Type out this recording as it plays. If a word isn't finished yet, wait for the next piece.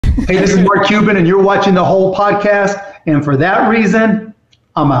Hey, this is Mark Cuban, and you're watching the whole podcast. And for that reason,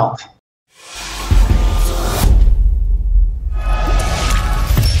 I'm out.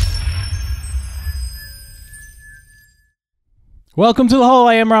 Welcome to the whole.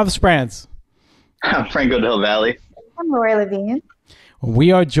 I am Rob Sprance. I'm Franco Del Valle. I'm Lori Levine.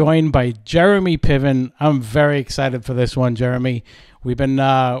 We are joined by Jeremy Piven. I'm very excited for this one, Jeremy. We've been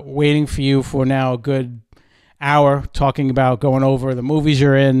waiting for you for now a good hour, talking about going over the movies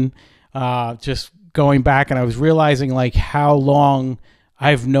you're in, just going back, and I was realizing like how long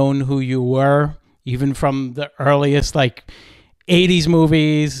I've known who you were, even from the earliest like 80s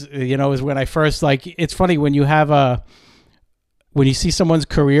movies, you know, is when I first like, it's funny when you have when you see someone's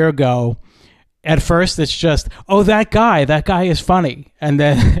career go, at first it's just, oh, that guy is funny. And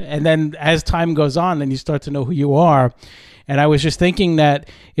then as time goes on, then you start to know who you are. And I was just thinking that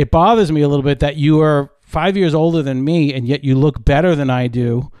it bothers me a little bit that you are 5 years older than me, and yet you look better than I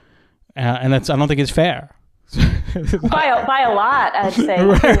do. And I don't think it's fair. By a lot, I'd say.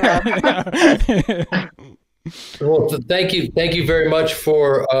 Well, thank you very much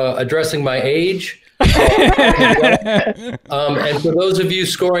for addressing my age. And for those of you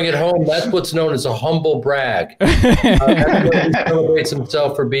scoring at home, that's what's known as a humble brag. That's where he celebrates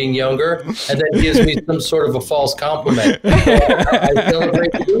himself for being younger and then gives me some sort of a false compliment. I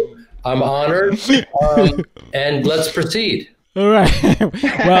celebrate you. I'm honored. And let's proceed. All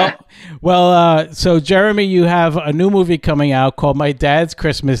right. Well. So Jeremy, you have a new movie coming out called My Dad's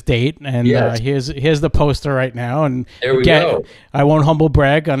Christmas Date, and yes. Here's the poster right now. And there we go. I won't humble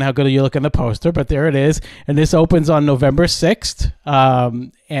brag on how good you look in the poster, but there it is. And this opens on November 6th,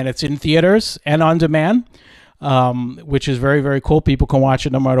 and it's in theaters and on demand, which is very, very cool. People can watch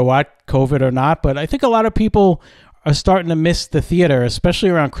it no matter what, COVID or not. But I think a lot of people are starting to miss the theater, especially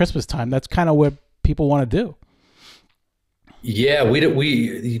around Christmas time. That's kind of what people want to do. Yeah, we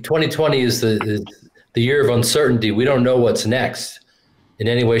 2020 is the year of uncertainty. We don't know what's next in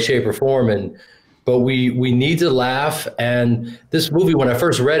any way, shape, or form, but we need to laugh. And this movie, when I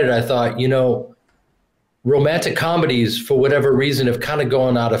first read it, I thought, you know, romantic comedies for whatever reason have kind of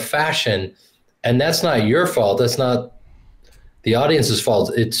gone out of fashion, and that's not your fault. That's not the audience's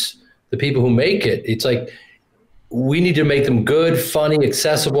fault. It's the people who make it. It's like we need to make them good, funny,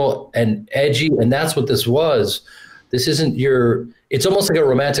 accessible, and edgy, and that's what this was. This isn't it's almost like a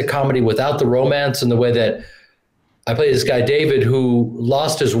romantic comedy without the romance, in the way that I play this guy, David, who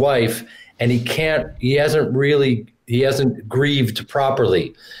lost his wife, and he hasn't grieved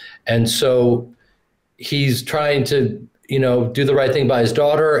properly. And so he's trying to, you know, do the right thing by his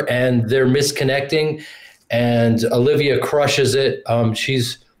daughter, and they're misconnecting, and Olivia crushes it.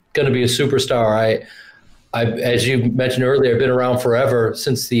 She's going to be a superstar. As you mentioned earlier, I've been around forever,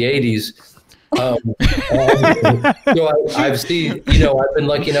 since the 80s. So I've seen, you know, I've been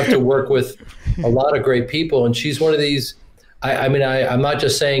lucky enough to work with a lot of great people, and she's one of these. I'm not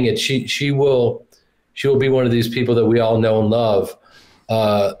just saying it. She will be one of these people that we all know and love.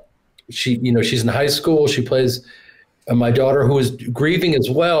 She's in high school. She plays my daughter, who is grieving as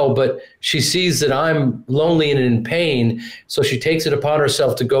well, but she sees that I'm lonely and in pain, so she takes it upon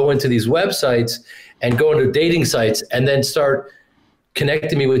herself to go into these websites and go into dating sites and then start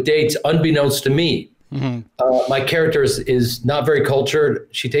connecting me with dates unbeknownst to me. Mm-hmm. My character is not very cultured.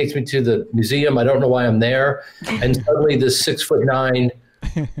 She takes me to the museum. I don't know why I'm there. And suddenly this 6'9"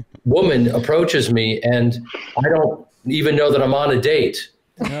 woman approaches me, and I don't even know that I'm on a date.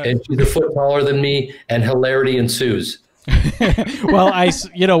 And she's a foot taller than me, and hilarity ensues. Well, I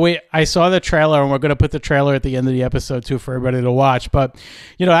saw the trailer, and we're going to put the trailer at the end of the episode too for everybody to watch. But,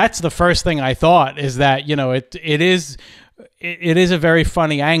 you know, that's the first thing I thought, is that, you know, it is a very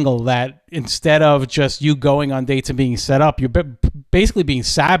funny angle that instead of just you going on dates and being set up, you're basically being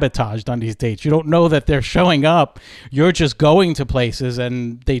sabotaged on these dates. You don't know that they're showing up. You're just going to places,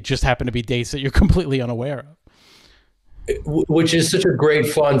 and they just happen to be dates that you're completely unaware of. Which is such a great,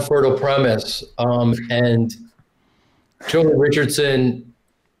 fun, fertile premise. And Julie Richardson,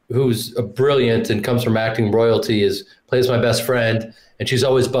 who's brilliant and comes from acting royalty, plays my best friend, and she's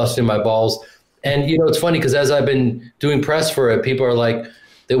always busting my balls. And, you know, it's funny because as I've been doing press for it, people are like,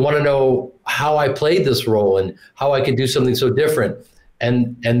 they want to know how I played this role and how I could do something so different.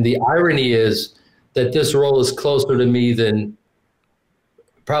 And the irony is that this role is closer to me than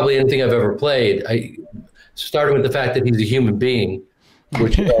probably anything I've ever played. Starting with the fact that he's a human being,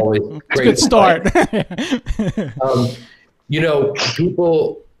 which is always great. Good start. You know,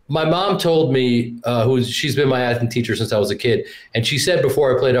 my mom told me, she's been my acting teacher since I was a kid, and she said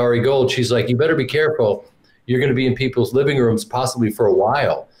before I played Ari Gold, she's like, you better be careful. You're going to be in people's living rooms possibly for a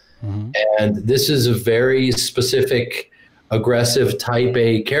while. Mm-hmm. And this is a very specific aggressive type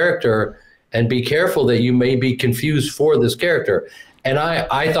A character, and be careful that you may be confused for this character. And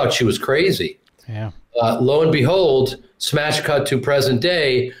I thought she was crazy. Yeah. Lo and behold, smash cut to present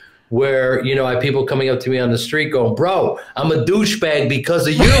day, where, you know, I have people coming up to me on the street going, "Bro, I'm a douchebag because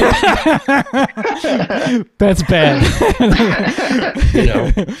of you." That's bad. You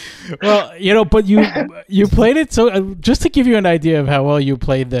know. Well, you know, but you played it, so just to give you an idea of how well you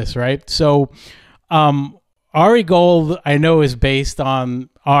played this, right? So Ari Gold, I know, is based on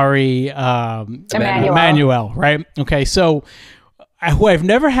Ari Emanuel, right? Okay, so who I've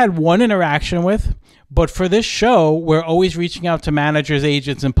never had one interaction with, but for this show, we're always reaching out to managers,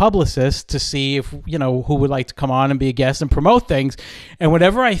 agents, and publicists to see if, you know, who would like to come on and be a guest and promote things. And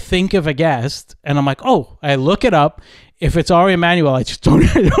whenever I think of a guest, and I'm like, oh, I look it up. If it's Ari Emanuel, I just don't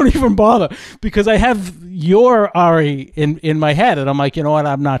even bother, because I have your Ari in my head, and I'm like, you know what,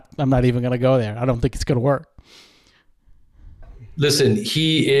 I'm not even going to go there. I don't think it's going to work. Listen,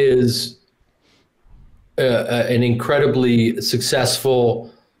 he is an incredibly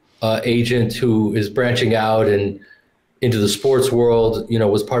successful agent who is branching out and into the sports world. You know,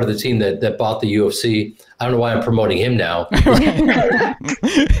 was part of the team that bought the UFC. I don't know why I'm promoting him now. I'm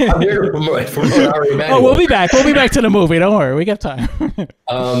here to promote Ari Emanuel. Oh, we'll be back. We'll be back to the movie. Don't worry, we got time.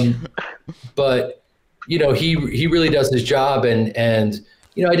 But you know, he really does his job, and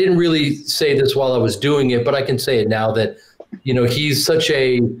you know, I didn't really say this while I was doing it, but I can say it now that, you know, he's such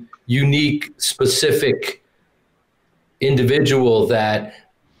a unique, specific individual that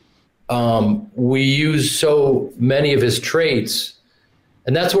we use so many of his traits.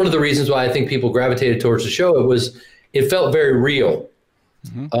 And that's one of the reasons why I think people gravitated towards the show. It felt very real.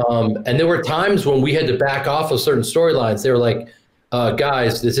 Mm-hmm. And there were times when we had to back off of certain storylines. They were like,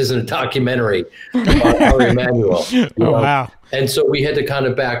 guys, this isn't a documentary about Ari Emanuel. Oh, wow. And so we had to kind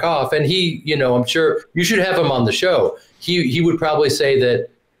of back off. And he, you know, I'm sure you should have him on the show. He would probably say that,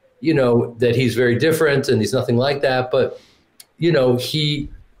 you know, that he's very different and he's nothing like that. But, you know,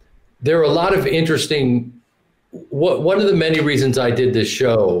 there are a lot of interesting, one of the many reasons I did this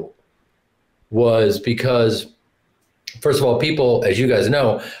show was because, first of all, people, as you guys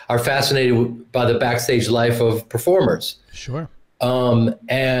know, are fascinated by the backstage life of performers. Sure.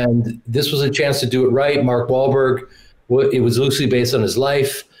 And this was a chance to do it right. Mark Wahlberg, it was loosely based on his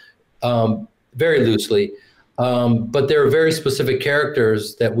life, very loosely. But there are very specific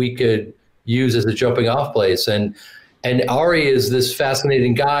characters that we could use as a jumping off place. And Ari is this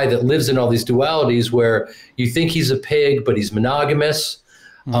fascinating guy that lives in all these dualities where you think he's a pig, but he's monogamous.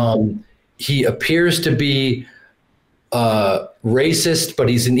 Mm-hmm. He appears to be racist, but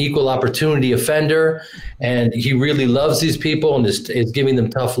he's an equal opportunity offender. And he really loves these people and is giving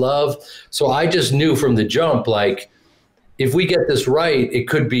them tough love. So I just knew from the jump, like, if we get this right, it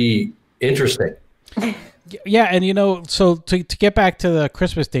could be interesting. Yeah, and you know, so to get back to the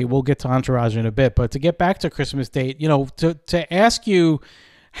Christmas date, we'll get to Entourage in a bit, but to get back to Christmas date, you know, to ask you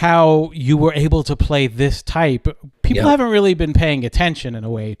how you were able to play this type, people haven't really been paying attention in a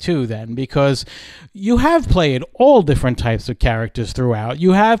way too then, because you have played all different types of characters throughout.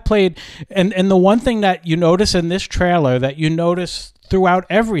 You have played, and the one thing that you notice in this trailer that you notice throughout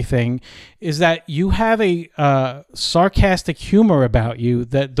everything is that you have a sarcastic humor about you,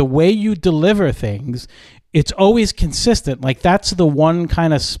 that the way you deliver things, it's always consistent. Like, that's the one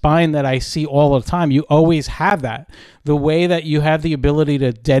kind of spine that I see all the time. You always have that. The way that you have the ability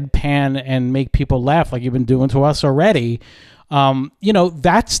to deadpan and make people laugh, like you've been doing to us already, you know,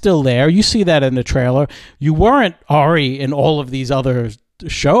 that's still there. You see that in the trailer. You weren't Ari in all of these other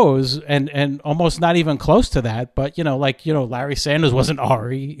shows, and almost not even close to that. But, you know, like, you know, Larry Sanders wasn't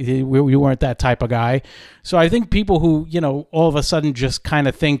Ari. We weren't that type of guy. So I think people who, you know, all of a sudden just kind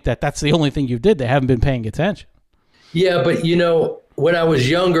of think that that's the only thing you did, they haven't been paying attention. Yeah, but, you know, when I was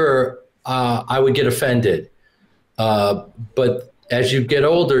younger, I would get offended. But as you get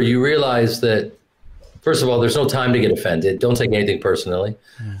older, you realize that, first of all, there's no time to get offended. Don't take anything personally,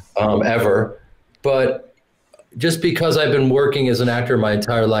 ever. But just because I've been working as an actor my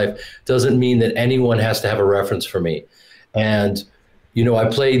entire life doesn't mean that anyone has to have a reference for me. And, you know, I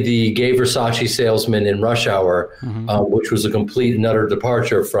played the gay Versace salesman in Rush Hour, which was a complete and utter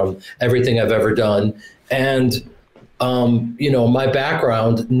departure from everything I've ever done. And, you know, my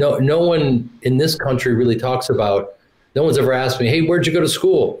background, no one in this country really talks about, no one's ever asked me, hey, where'd you go to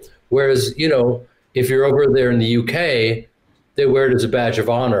school? Whereas, you know, if you're over there in the UK, they wear it as a badge of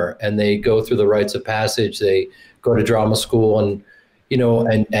honor, and they go through the rites of passage. They go to drama school, and, you know,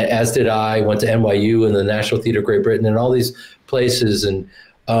 and as did I, went to NYU and the National Theatre of Great Britain and all these places. And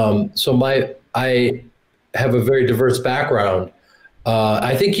so I have a very diverse background.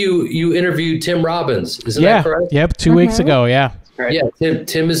 I think you interviewed Tim Robbins, isn't that correct? Yep, 2 weeks ago. Yeah. Right. Yeah,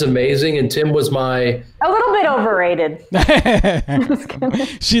 Tim is amazing, and Tim was my A little bit overrated.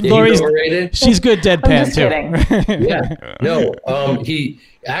 Lori's overrated. she's good I'm deadpan just too. kidding. Yeah, no,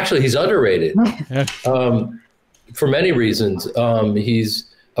 he's underrated for many reasons. He's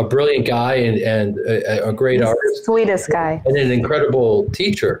a brilliant guy and a great artist, Sweetest guy. and an incredible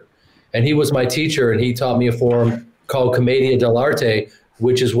teacher. And he was my teacher, and he taught me a form called Commedia dell'arte,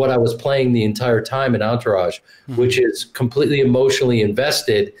 which is what I was playing the entire time in Entourage, which is completely emotionally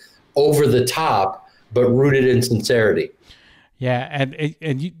invested, over the top, but rooted in sincerity. Yeah,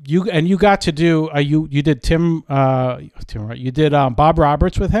 and you got to do you did Tim you did Bob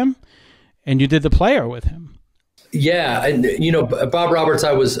Roberts with him, and you did The Player with him. Yeah, and Bob Roberts,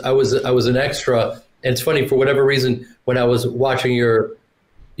 I was an extra, and it's funny, for whatever reason, when I was watching your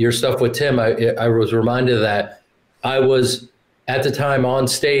stuff with Tim, I was reminded of that. I was at the time on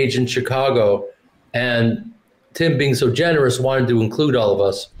stage in Chicago, and Tim, being so generous, wanted to include all of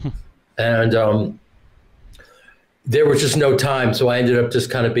us, and there was just no time, so I ended up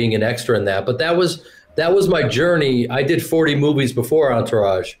just kind of being an extra in that. But that was my journey. I did 40 movies before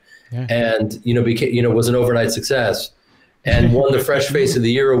Entourage, and was an overnight success, and won the Fresh Face of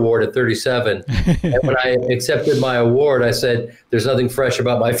the Year award at 37. And when I accepted my award, I said, "There's nothing fresh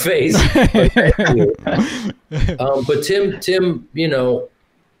about my face." But thank you. But Tim,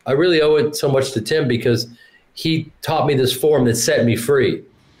 I really owe it so much to Tim, because he taught me this form that set me free.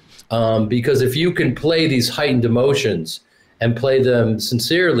 Because if you can play these heightened emotions and play them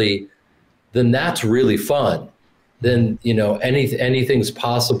sincerely, then that's really fun. Then anything's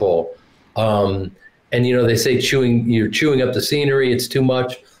possible. And they say you're chewing up the scenery, it's too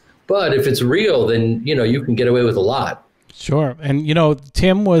much. But if it's real, then you can get away with a lot. Sure. And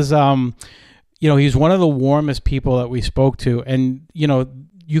Tim was he's one of the warmest people that we spoke to, and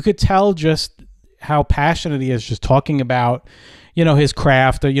you could tell just how passionate he is just talking about his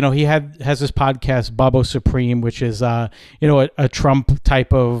craft. He has this podcast, Bubbo Supreme, which is a Trump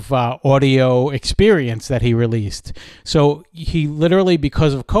type of audio experience that he released. So he literally,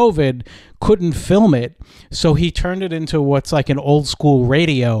 because of COVID, couldn't film it, so he turned it into what's like an old school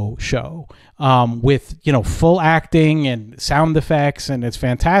radio show, with full acting and sound effects, and it's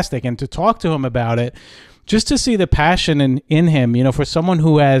fantastic. And to talk to him about it, just to see the passion in him, for someone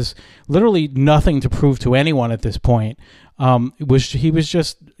who has literally nothing to prove to anyone at this point, he was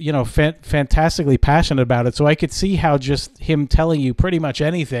just fantastically passionate about it. So I could see how just him telling you pretty much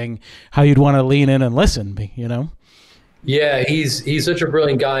anything, how you'd want to lean in and listen. Yeah, he's such a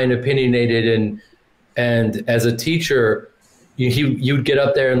brilliant guy and opinionated, and as a teacher, you'd get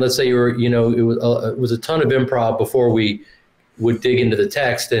up there and let's say you were it was a ton of improv before we would dig into the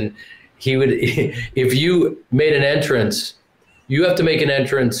text, and he would, if you made an entrance, you have to make an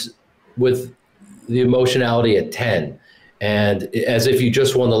entrance with the emotionality at 10. And as if you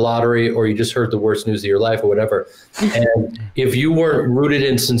just won the lottery or you just heard the worst news of your life or whatever. And if you weren't rooted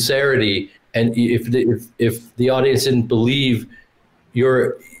in sincerity, and if the audience didn't believe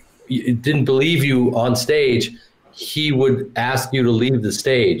you on stage, he would ask you to leave the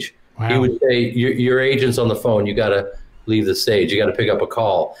stage. Wow. He would say, your agent's on the phone, you got to leave the stage, you got to pick up a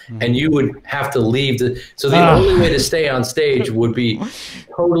call. And you would have to leave so the only way to stay on stage would be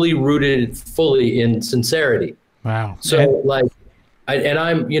totally rooted fully in sincerity. Wow. So I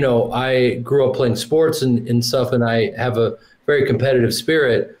grew up playing sports and stuff, and I have a very competitive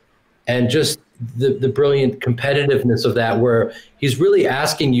spirit, and just the brilliant competitiveness of that, where he's really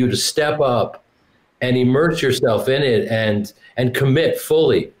asking you to step up and immerse yourself in it and commit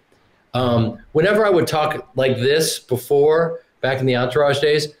fully. Whenever I would talk like this before, back in the Entourage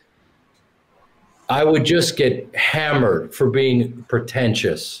days, I would just get hammered for being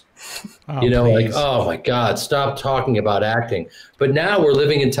pretentious. Like, oh my God, stop talking about acting. But now we're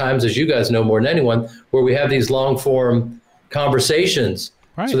living in times, as you guys know more than anyone, where we have these long form conversations,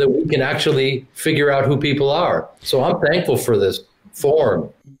 right, so that we can actually figure out who people are. So I'm thankful for this forum.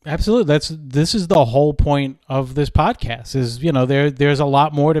 Absolutely. This is the whole point of this podcast is, there's a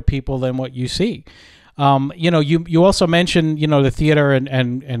lot more to people than what you see. You also mentioned, the theater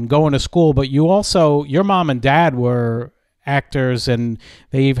and going to school, but your mom and dad were actors, and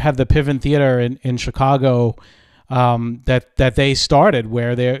they have the Piven Theater in Chicago, that they started,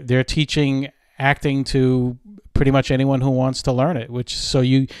 where they're teaching acting to pretty much anyone who wants to learn it, so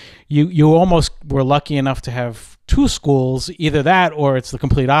you almost were lucky enough to have two schools, either that or it's the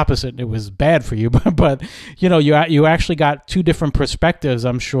complete opposite. It was bad for you, but you actually got two different perspectives,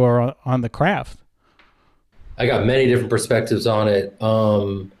 I'm sure, on the craft. I got many different perspectives on it.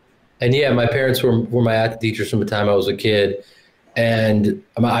 And yeah, my parents were my acting teachers from the time I was a kid. And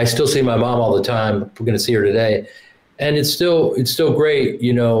I still see my mom all the time. We're going to see her today. And it's still great.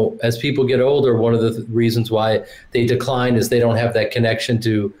 You know, as people get older, one of the reasons why they decline is they don't have that connection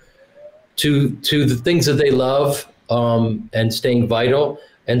to the things that they love, and staying vital.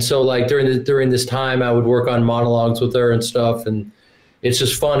 And so like during this time, I would work on monologues with her and stuff. And it's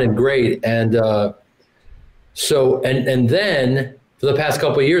just fun and great. And so then for the past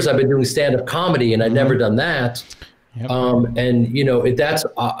couple of years, I've been doing stand-up comedy, and I'd never done that. Yep. And you know, that's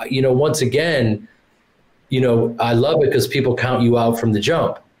you know, once again, you know, I love it because people count you out from the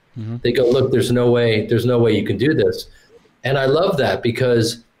jump. Mm-hmm. They go, look, there's no way you can do this. And I love that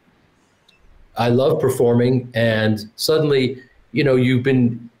because I love performing, and suddenly, you know,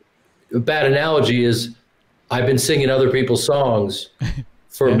 a bad analogy is I've been singing other people's songs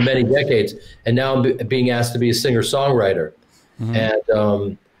for many decades, and now I'm being asked to be a singer-songwriter. Mm-hmm.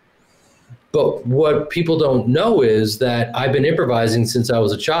 And but what people don't know is that I've been improvising since I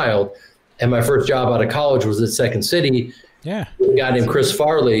was a child, and my first job out of college was at Second City. Yeah, a guy named Chris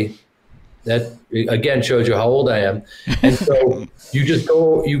Farley. That again shows you how old I am. And so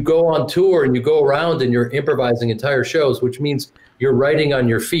you go on tour and you go around and you're improvising entire shows, which means you're writing on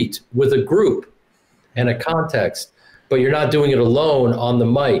your feet with a group and a context, but you're not doing it alone on the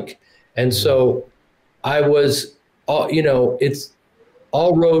mic. And so I was, you know, it's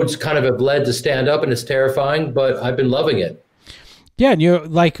all roads kind of have led to stand up, and it's terrifying, but I've been loving it. Yeah, and you're,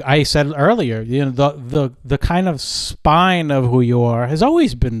 like I said earlier, you know, the kind of spine of who you are has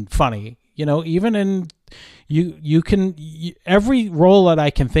always been funny. You know, even in every role that I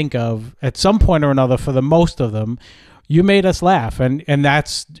can think of at some point or another, for the most of them, you made us laugh, and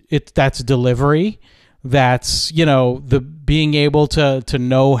that's it. That's delivery. That's, you know, the being able to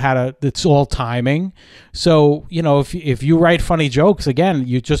know how to. It's all timing. So, you know, if you write funny jokes, again,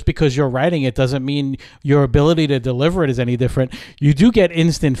 just because you're writing it doesn't mean your ability to deliver it is any different. You do get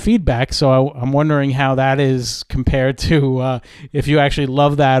instant feedback, so I'm wondering how that is compared to if you actually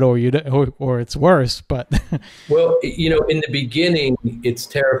love that or it's worse. But well, you know, in the beginning, it's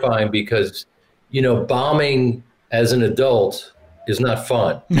terrifying because, you know, bombing as an adult is not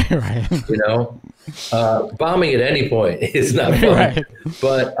fun. Right. You know, bombing at any point is not fun. Right.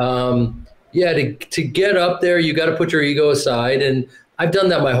 But yeah, to get up there, you got to put your ego aside. And I've done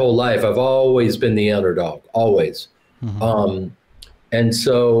that my whole life. I've always been the underdog, always. Mm-hmm. And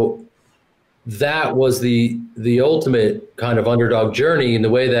so that was the ultimate kind of underdog journey, in the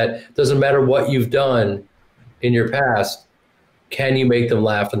way that doesn't matter what you've done in your past, can you make them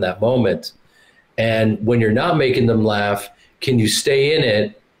laugh in that moment? And when you're not making them laugh, can you stay in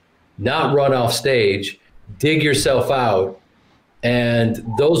it, not run off stage, dig yourself out? And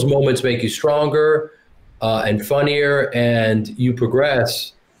those moments make you stronger and funnier, and you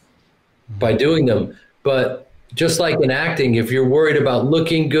progress by doing them. But just like in acting, if you're worried about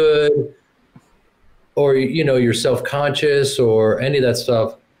looking good, or, you know, you're self-conscious or any of that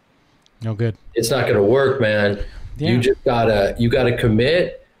stuff, no good. It's not going to work, man. Yeah. You gotta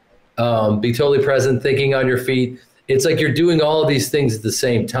commit, be totally present, thinking on your feet. It's like you're doing all of these things at the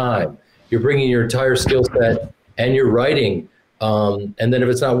same time. You're bringing your entire skill set, and you're writing. And then if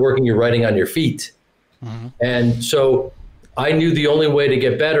it's not working, you're writing on your feet. Mm-hmm. And so I knew the only way to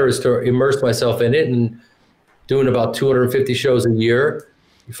get better is to immerse myself in it, and doing about 250 shows a year,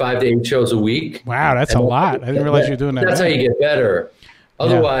 5 to 8 shows a week. Wow, that's a lot. I didn't realize you were doing that. That's how you get better.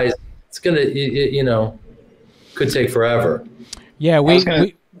 Otherwise, it's going to, you know, could take forever. Yeah,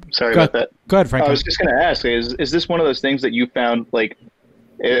 sorry about that. Go ahead, Frank. I was just going to ask, is this one of those things that you found, like,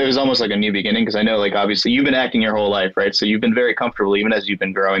 it was almost like a new beginning? Because I know, like, obviously you've been acting your whole life, right? So you've been very comfortable even as you've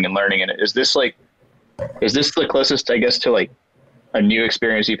been growing and learning in it. Is this the closest, I guess, to like a new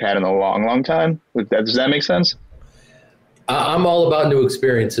experience you've had in a long, long time? Does that make sense? I'm all about new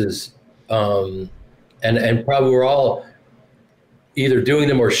experiences. And probably we're all either doing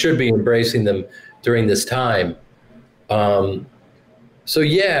them or should be embracing them during this time. So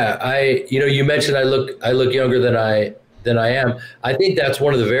yeah, you know, you mentioned I look younger than I am. I think that's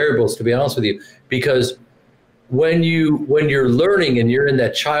one of the variables, to be honest with you, because when you're learning and you're in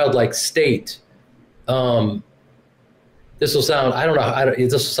that childlike state, this will sound, I don't know,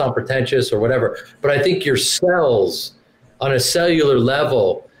 this will sound pretentious or whatever, but I think your cells on a cellular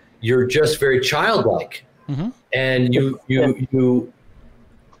level, you're just very childlike. Mm-hmm. And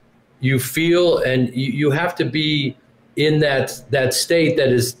you feel, and you have to be in that state that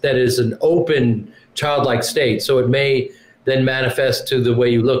is an open childlike state. So it may then manifest to the way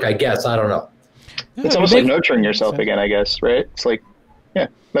you look, I guess. I don't know. It's almost like nurturing yourself again, I guess, right? It's like, yeah,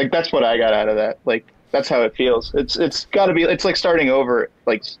 like that's what I got out of that. Like, that's how it feels. It's got to be, it's like starting over,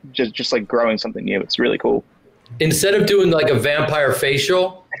 like just like growing something new. It's really cool. instead of doing like a vampire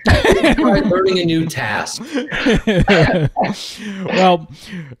facial, try learning a new task. Well,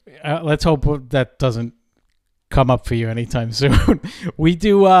 let's hope that doesn't come up for you anytime soon. We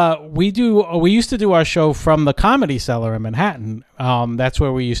used to do our show from the Comedy Cellar in Manhattan. That's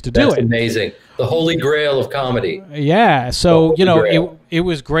where we used to do it. That's amazing. The holy grail of comedy. Yeah. So, it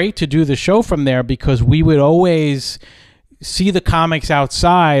was great to do the show from there because we would always see the comics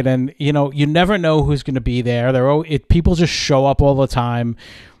outside, and you never know who's going to be there. People just show up all the time.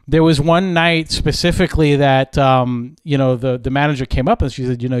 There was one night specifically that the manager came up and she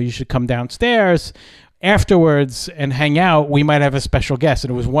said, you should come downstairs afterwards and hang out. We might have a special guest.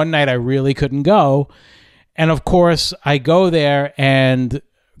 And it was one night I really couldn't go, and of course I go there, and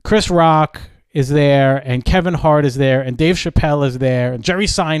Chris Rock is there, and Kevin Hart is there, and Dave Chappelle is there, and Jerry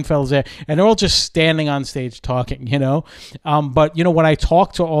Seinfeld's there, and they're all just standing on stage talking, But, when I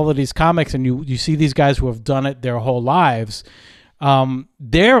talk to all of these comics and you see these guys who have done it their whole lives,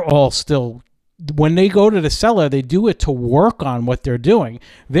 they're all still, when they go to the cellar, they do it to work on what they're doing.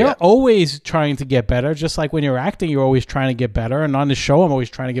 They're always trying to get better, just like when you're acting, you're always trying to get better. And on the show, I'm always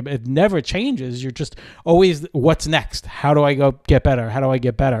trying to get better. It never changes. You're just always, what's next? How do I go get better? How do I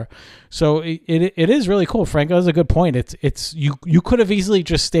get better? So it is really cool. Frank, that was a good point. It's you could have easily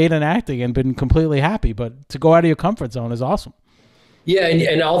just stayed in acting and been completely happy, but to go out of your comfort zone is awesome. Yeah,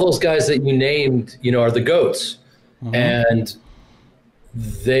 and all those guys that you named, are the GOATs. Mm-hmm. And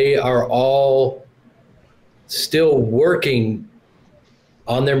they are all still working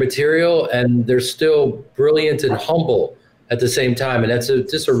on their material, and they're still brilliant and humble at the same time. And that's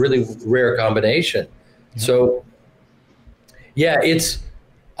just a really rare combination. Yeah. So yeah,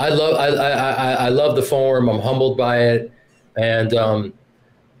 I love the form. I'm humbled by it. And I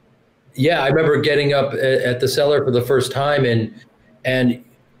remember getting up at the cellar for the first time, and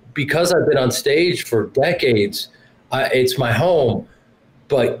because I've been on stage for decades, it's my home.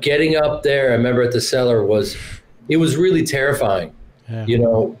 But getting up there, I remember at the cellar it was really terrifying,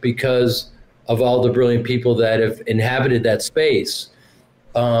 because of all the brilliant people that have inhabited that space.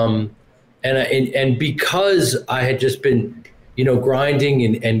 And because I had just been,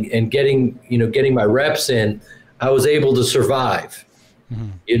 grinding and getting my reps in, I was able to survive,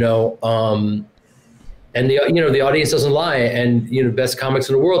 and the audience doesn't lie. And, best comics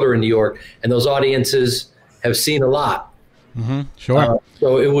in the world are in New York, and those audiences have seen a lot. Mm-hmm. Sure.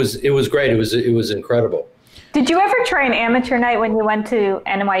 So it was great. It was incredible. Did you ever try an amateur night when you went to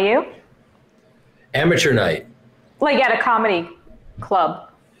NYU? Amateur night? Like at a comedy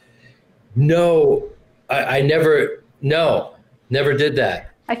club? No, I never did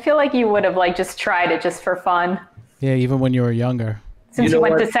that. I feel like you would have just tried it just for fun. Yeah, even when you were younger. Since you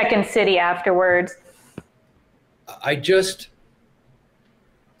went to Second City afterwards.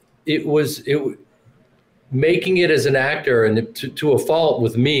 Making it as an actor, and to a fault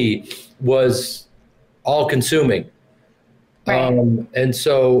with me, was all consuming. Right. And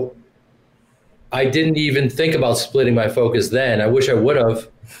so I didn't even think about splitting my focus then. I wish I would have,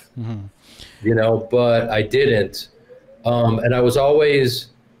 but I didn't. And I was always,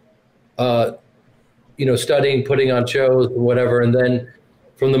 studying, putting on shows and whatever. And then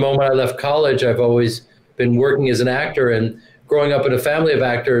from the moment I left college, I've always been working as an actor, and growing up in a family of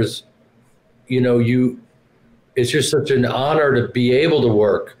actors, it's just such an honor to be able to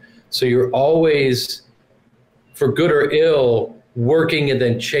work. So you're always, for good or ill, working and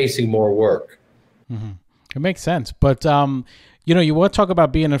then chasing more work. Mm-hmm. It makes sense. But, you want to talk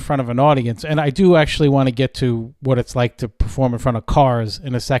about being in front of an audience. And I do actually want to get to what it's like to perform in front of cars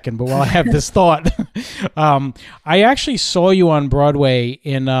in a second. But while I have this thought, I actually saw you on Broadway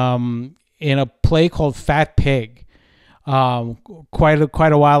in a play called Fat Pig. Quite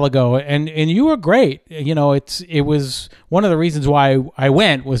a while ago, and you were great. It was one of the reasons why I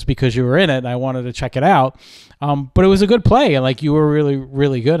went was because you were in it, and I wanted to check it out. But it was a good play, and you were really,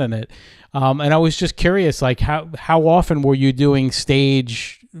 really good in it. And I was just curious, how often were you doing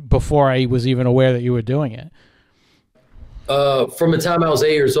stage before I was even aware that you were doing it? From the time I was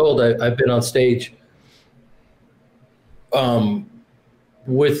 8 years old, I've been on stage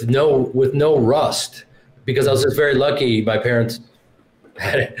with no rust. Because I was just very lucky, my parents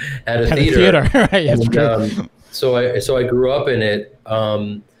had a theater. Right? And, so I grew up in it,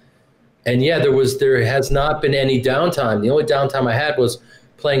 and there has not been any downtime. The only downtime I had was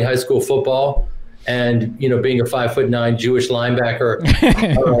playing high school football, and being a 5'9" Jewish linebacker.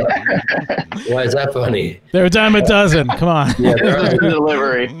 Why is that funny? They're a dime a dozen. Come on. Yeah, there aren't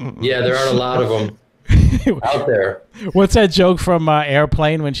delivery. Yeah, there aren't a lot of them. out there. What's that joke from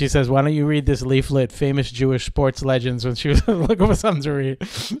Airplane when she says, "Why don't you read this leaflet, famous Jewish sports legends?" When she was looking for something to read.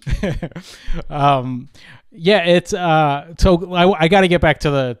 Yeah, it's so I got to get back to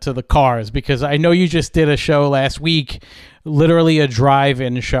the cars, because I know you just did a show last week, literally a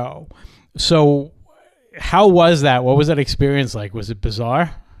drive-in show. So how was that? What was that experience like? Was it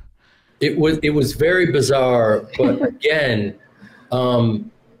bizarre? It was very bizarre, but again,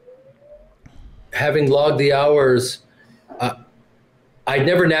 having logged the hours, I'd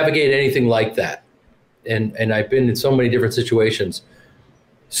never navigated anything like that, and I've been in so many different situations.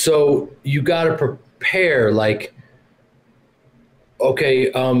 So you got to prepare. Like,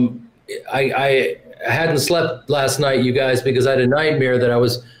 okay, I hadn't slept last night, you guys, because I had a nightmare that I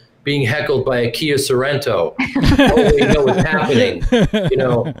was being heckled by a Kia Sorento. Oh, you know what's happening. You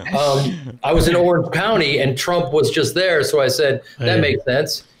know, I was in Orange County and Trump was just there, so I said that makes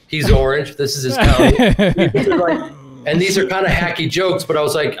sense. He's orange. This is his county. And these are kind of hacky jokes, but I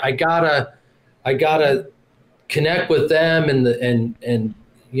was like, I gotta connect with them, and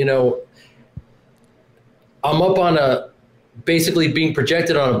you know, I'm up on basically being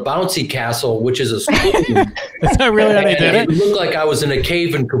projected on a bouncy castle, which is a screen. Is that really how they did it? It looked like I was in a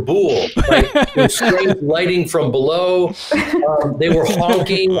cave in Kabul. Like, there was strange lighting from below. They were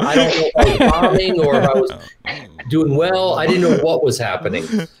honking. I don't know if I was bombing or if I was doing well. I didn't know what was happening.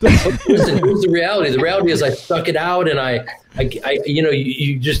 But listen, here's the reality. The reality is I stuck it out, and I you know,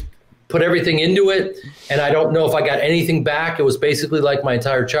 you just put everything into it, and I don't know if I got anything back. It was basically like my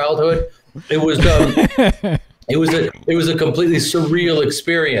entire childhood. It was it was a completely surreal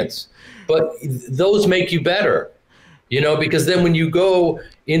experience, but those make you better, you know, because then when you go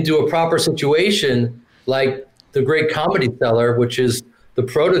into a proper situation like the Great Comedy Cellar, which is the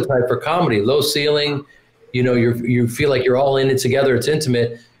prototype for comedy, low ceiling, you know, you feel like you're all in it together. It's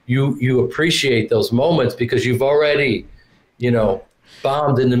intimate. You appreciate those moments because you've already, you know,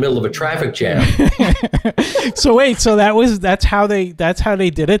 bombed in the middle of a traffic jam. So wait, so that's how they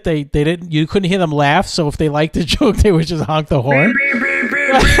did it. They didn't. You couldn't hear them laugh. So if they liked the joke, they would just honk the horn.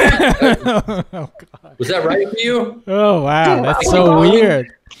 Oh, God. Was that right for you? Oh wow, that's so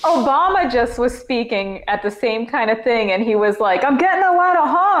weird. Obama just was speaking at the same kind of thing, and he was like, "I'm getting a lot of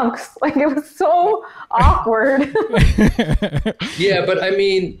honks." Like, it was so awkward. Yeah, but I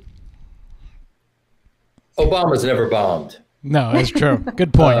mean, Obama's never bombed. No, that's true.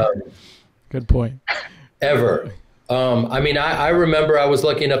 Good point. Good point. Ever. I mean, I remember I was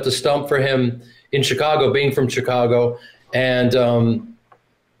lucky enough to stump for him in Chicago, being from Chicago. And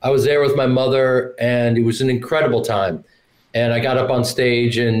I was there with my mother, and it was an incredible time. And I got up on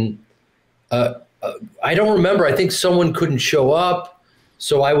stage, and I don't remember. I think someone couldn't show up,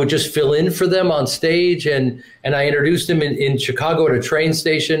 so I would just fill in for them on stage. And I introduced him in Chicago at a train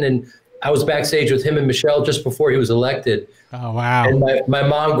station, and I was backstage with him and Michelle just before he was elected. Oh, wow. And my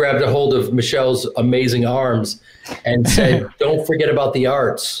mom grabbed a hold of Michelle's amazing arms and said, "Don't forget about the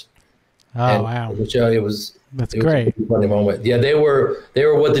arts." Oh, and wow. That's great. A funny moment. Yeah, they were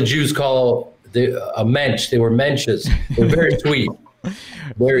what the Jews call a mensch. They were mensches. They were very sweet.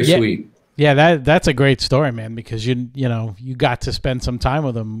 Very sweet. Yeah, that's a great story, man, because you know, you got to spend some time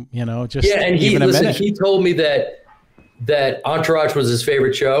with him, you know, just and even a minute. He told me that Entourage was his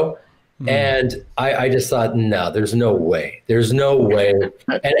favorite show. And I just thought, no, there's no way. There's no way.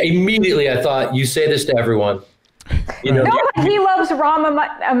 And immediately I thought, you say this to everyone. You know, No, he loves Rahm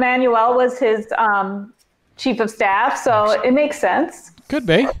Emanuel was his chief of staff, so it makes sense. Could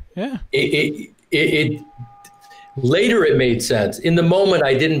be, yeah. It later it made sense. In the moment,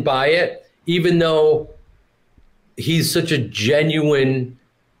 I didn't buy it, even though he's such a genuine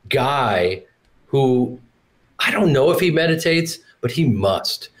guy who, I don't know if he meditates, but he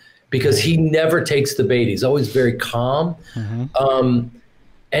must. Because he never takes the bait. He's always very calm.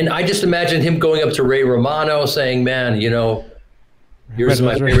 And I just imagine him going up to Ray Romano saying, "Man, you know, yours is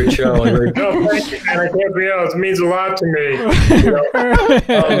my favorite show." And Ray, "Oh, thank you, man. I can't be honest. It means a lot to me." You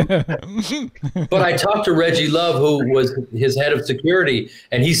know? But I talked to Reggie Love, who was his head of security,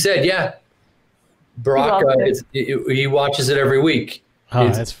 and he said, "Yeah, Barack, he watches it every week.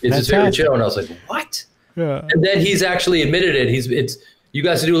 It's his favorite show." And I was like, "What?" Yeah. And then he's actually admitted it. You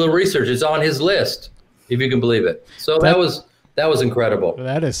guys do a little research. It's on his list, if you can believe it. So that was incredible.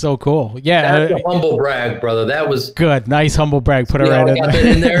 That is so cool. Yeah, that's a humble brag, brother. That was good. Nice humble brag. Put it right in got that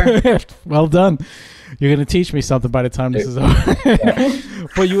in there. Well done. You're gonna teach me something by the time this is over.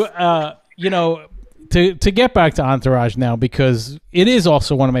 But you know, to get back to Entourage now, because it is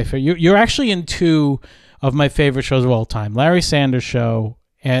also one of my favorite. You're actually in two of my favorite shows of all time: Larry Sanders Show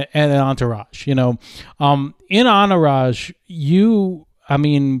and Entourage. You know, in Entourage, I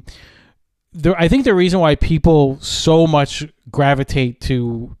mean, I think the reason why people so much gravitate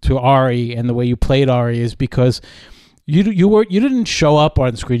to Ari and the way you played Ari is because you didn't show up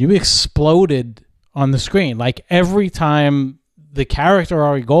on screen. You exploded on the screen. Like every time the character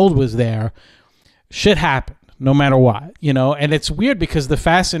Ari Gold was there, shit happened, no matter what, you know. And it's weird because the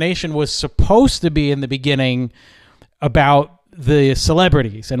fascination was supposed to be in the beginning about the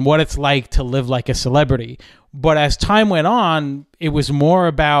celebrities and what it's like to live like a celebrity. But as time went on, it was more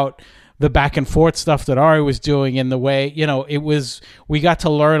about the back and forth stuff that Ari was doing, and the way, you know, we got to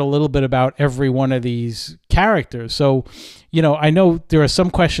learn a little bit about every one of these characters. So, you know, I know there are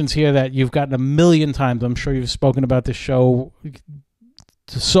some questions here that you've gotten a million times. I'm sure you've spoken about this show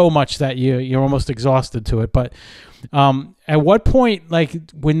so much that you're almost exhausted to it. But at what point,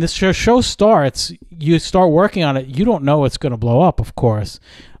 like when this show starts, you start working on it, you don't know it's going to blow up, of course.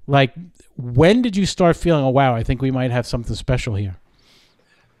 Like, when did you start feeling, oh, wow, I think we might have something special here?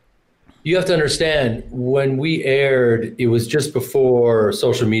 You have to understand, when we aired, it was just before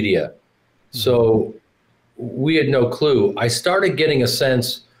social media. So we had no clue. I started getting a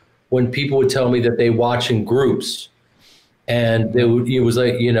sense when people would tell me that they watch in groups. And it was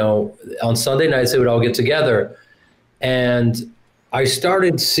like, you know, on Sunday nights, they would all get together. And I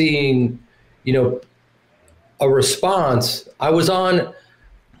started seeing, you know, a response. I was on,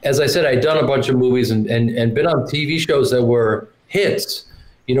 as I said, I'd done a bunch of movies and been on TV shows that were hits.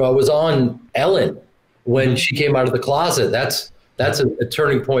 You know, I was on Ellen when she came out of the closet. That's a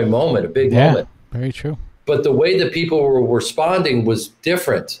turning point moment, a big moment. Very true. But the way that people were responding was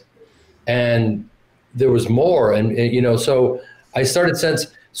different, and there was more. And you know, so I started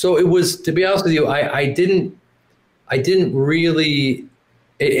so it was, to be honest with you, I didn't really.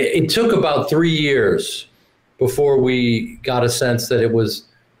 It took about 3 years before we got a sense that it was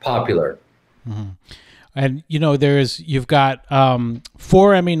popular. Mm-hmm. And, you know, you've got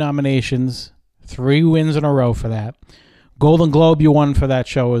 4 Emmy nominations, 3 wins in a row for that. Golden Globe you won for that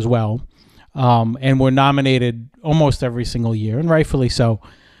show as well. And were nominated almost every single year, and rightfully so.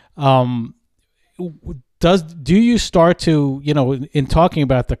 Do you start to, you know, in talking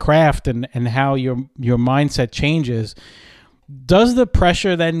about the craft and how your mindset changes, does the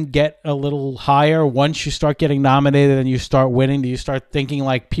pressure then get a little higher once you start getting nominated and you start winning? Do you start thinking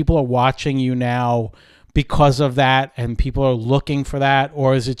like people are watching you now because of that and people are looking for that?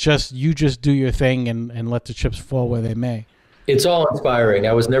 Or is it just you just do your thing and let the chips fall where they may? It's all inspiring.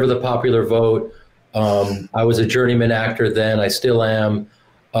 I was never the popular vote. I was a journeyman actor then. I still am.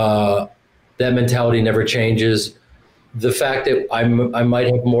 That mentality never changes. The fact that I might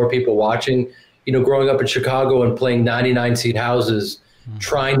have more people watching, you know, growing up in Chicago and playing 99-seat houses,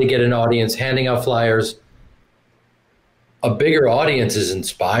 trying to get an audience, handing out flyers, a bigger audience is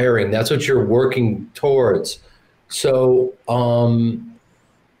inspiring. That's what you're working towards. So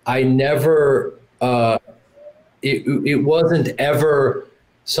I never, it wasn't ever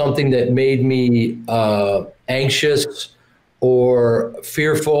something that made me anxious or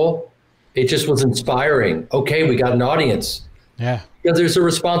fearful. It just was inspiring. Okay, we got an audience. Yeah. Because there's a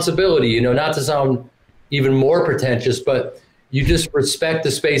responsibility, you know, not to sound even more pretentious, but you just respect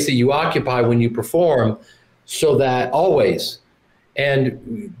the space that you occupy when you perform, so that always.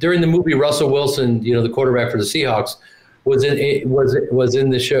 And during the movie, Russell Wilson, you know, the quarterback for the Seahawks, was in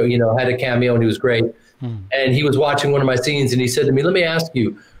the show, you know, had a cameo, and he was great. And he was watching one of my scenes, and he said to me, "Let me ask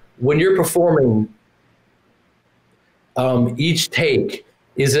you, when you're performing, each take,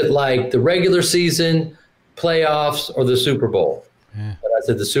 is it like the regular season, playoffs, or the Super Bowl?" Yeah. And I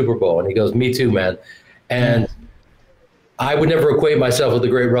said, "The Super Bowl." And he goes, "Me too, man." And I would never equate myself with the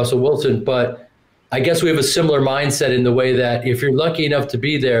great Russell Wilson, but I guess we have a similar mindset in the way that if you're lucky enough to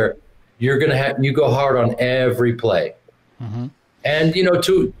be there, you're going to you go hard on every play. And, you know,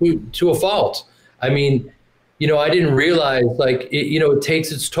 to a fault. I mean, you know, I didn't realize, like, you know, it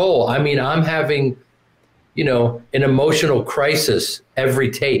takes its toll. I mean, I'm having, you know, an emotional crisis every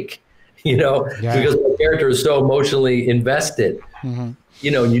take, you know, because my character is so emotionally invested. You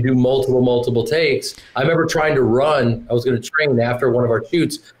know, and you do multiple takes. I remember trying to run. I was going to train after one of our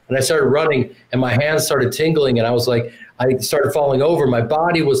shoots, and I started running, and my hands started tingling, and I was like, I started falling over. My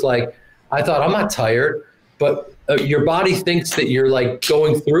body was like, I thought, I'm not tired, but your body thinks that you're like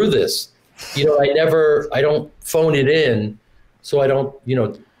going through this. You know, I don't phone it in, so I don't, you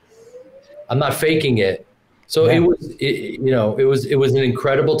know, I'm not faking it. So it was an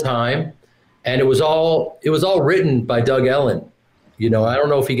incredible time, and it was all written by Doug Ellen. You know, I don't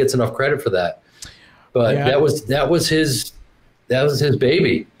know if he gets enough credit for that, but that was his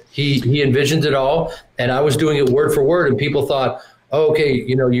baby. He envisioned it all, and I was doing it word for word, and people thought, oh, okay,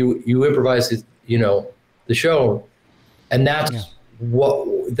 you know, you improvised, you know, the show, and that's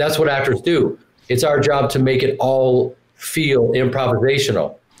what, that's what actors do. It's our job to make it all feel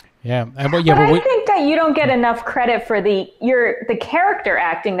improvisational. Yeah, but I think that you don't get enough credit for the character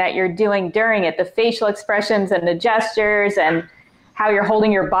acting that you're doing during it, the facial expressions and the gestures and how you're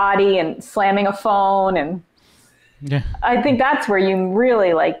holding your body and slamming a phone, and I think that's where you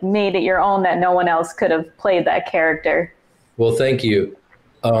really like made it your own, that no one else could have played that character. Well, thank you.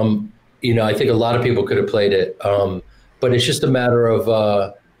 You know, I think a lot of people could have played it, but it's just a matter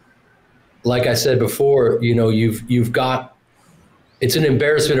of, like I said before, you know, you've got. It's an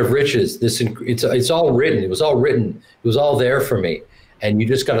embarrassment of riches. It's all written. It was all written. It was all there for me, and you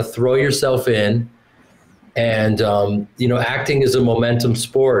just got to throw yourself in. And you know, acting is a momentum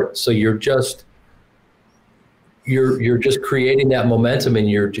sport, so you're just creating that momentum, and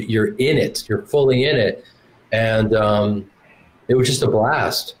you're in it. You're fully in it, and it was just a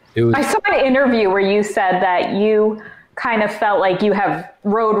blast. I saw an interview where you said that you kind of felt like you have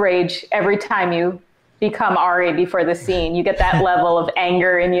road rage every time you become Ari before the scene. You get that level of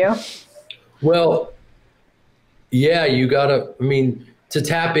anger in you. Well, yeah, you gotta, I mean, to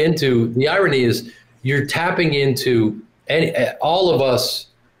tap into, the irony is you're tapping into all of us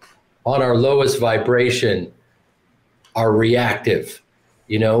on our lowest vibration are reactive.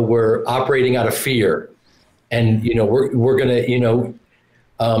 You know, we're operating out of fear. And, you know, we're gonna, you know,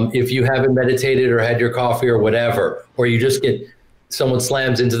 if you haven't meditated or had your coffee or whatever, or you just get, someone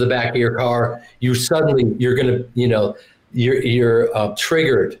slams into the back of your car, you're gonna, you know, you're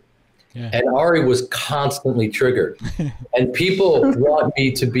triggered. Yeah. And Ari was constantly triggered. And people want me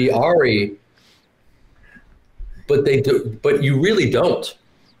to be Ari, but but you really don't.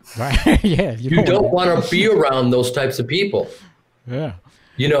 Right. Yeah. You don't want to be around those types of people. Yeah.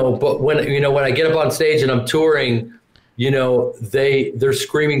 You know, but when I get up on stage and I'm touring, you know, they're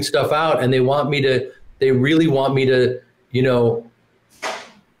screaming stuff out, and they really want me to, you know,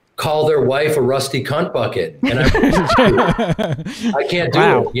 call their wife a rusty cunt bucket, and I can't do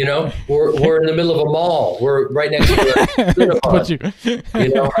it. You know, we're in the middle of a mall. We're right next to a Cinnabon. You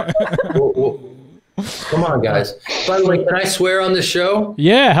know, come on, guys. By the way, can I swear on this show?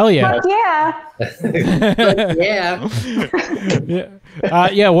 Yeah, hell yeah. Yeah.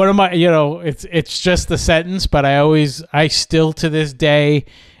 Yeah. One of my, you know, it's just the sentence, but I still to this day,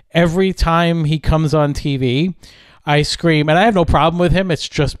 every time he comes on TV, I scream, and I have no problem with him. It's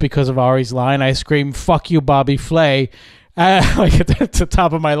just because of Ari's line. I scream, "Fuck you, Bobby Flay," like at the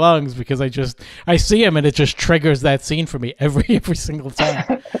top of my lungs, because I see him, and it just triggers that scene for me every single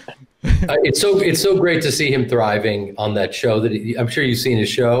time. It's so great to see him thriving on that show. I'm sure you've seen his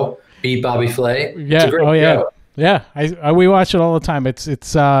show, Beat Bobby Flay. Yeah. It's a great show. Yeah, we watch it all the time. It's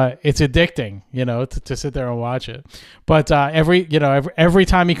addicting, you know, to sit there and watch it. But every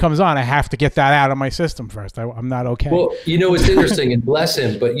time he comes on, I have to get that out of my system first. I'm not okay. Well, you know, it's interesting, and bless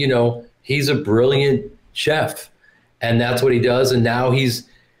him, but you know, he's a brilliant chef, and that's what he does. And now he's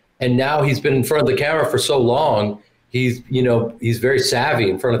been in front of the camera for so long. He's very savvy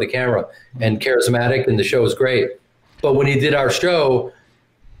in front of the camera and charismatic, and the show is great. But when he did our show,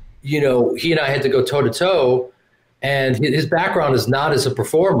 you know, he and I had to go toe to toe. And his background is not as a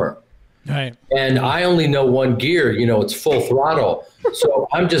performer. Right. And I only know one gear, you know, it's full throttle. So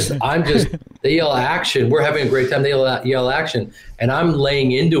I'm just, they yell action. We're having a great time. They yell action. And I'm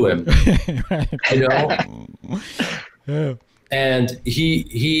laying into him, you know? Yeah. And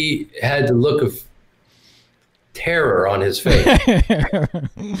he had the look of terror on his face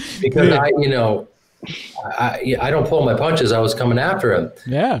because I don't pull my punches. I was coming after him.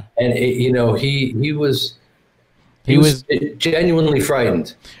 Yeah. And he was genuinely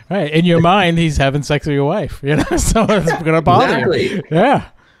frightened. Right. In your mind, he's having sex with your wife, you know, so it's going to bother you. Yeah.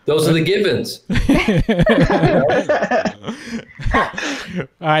 Those are the givens.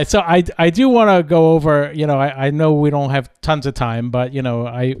 All right. So I do want to go over, you know, I know we don't have tons of time, but, you know,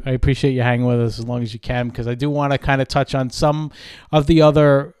 I appreciate you hanging with us as long as you can, because I do want to kind of touch on some of the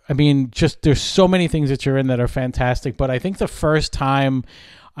other, I mean, just there's so many things that you're in that are fantastic. But I think the first time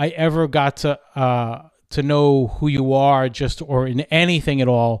I ever got to know who you are, just or in anything at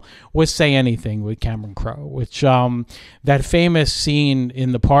all, was Say Anything with Cameron Crowe, which that famous scene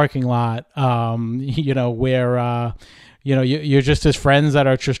in the parking lot, you know, where you know, you're just his friends that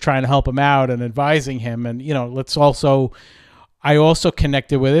are just trying to help him out and advising him. And, you know, I also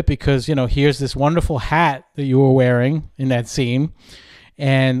connected with it because, you know, here's this wonderful hat that you were wearing in that scene.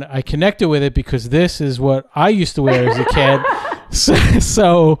 And I connected with it because this is what I used to wear as a kid.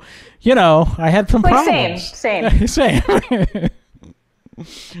 So you know, I had some problems. Same.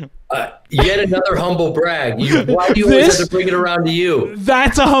 Yet another humble brag. Why do you always have to bring it around to you?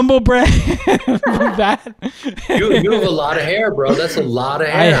 That's a humble brag. You have a lot of hair, bro. That's a lot of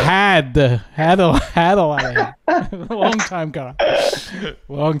hair. I had a lot of hair. Long time gone.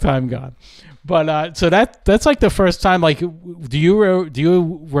 Long time gone. But so that's like the first time. Like, do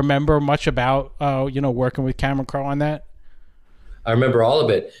you remember much about working with Cameron Crowe on that? I remember all of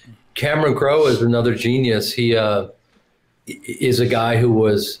it. Cameron Crowe is another genius. He is a guy who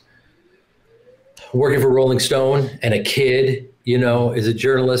was working for Rolling Stone and a kid, is a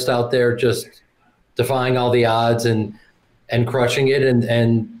journalist out there just defying all the odds and crushing it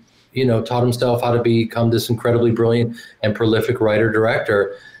and taught himself how to become this incredibly brilliant and prolific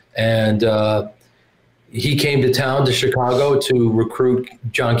writer-director. And he came to town to Chicago to recruit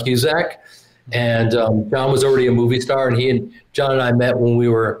John Cusack. And John was already a movie star, and John and I met when we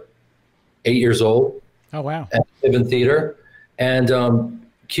were 8 years old. Oh, wow. At Piven Theater. And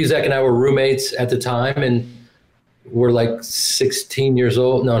Cusack and I were roommates at the time, and we're like 16 years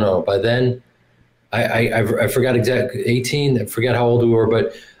old. No, by then I forgot exactly 18. I forgot how old we were,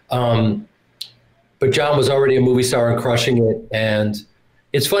 but John was already a movie star and crushing it. And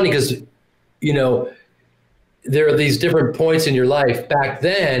it's funny because, there are these different points in your life. Back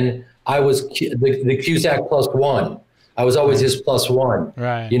then, I was the Cusack plus one. I was always his plus one.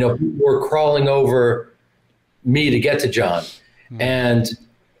 Right. People were crawling over me to get to John. And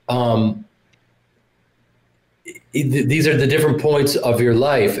these are the different points of your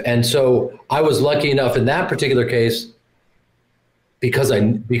life. And so I was lucky enough in that particular case, because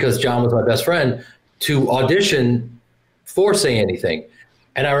John was my best friend, to audition for Say Anything.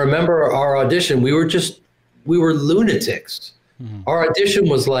 And I remember our audition, we were lunatics. Mm-hmm. Our audition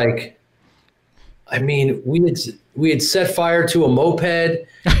was like, we had set fire to a moped,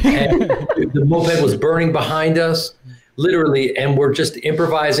 and the moped was burning behind us, literally, and we're just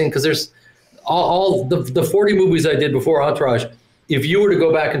improvising because there's all the 40 movies I did before Entourage. If you were to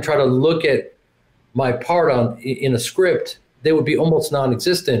go back and try to look at my part in a script, they would be almost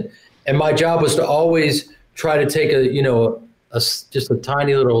non-existent. And my job was to always try to take just a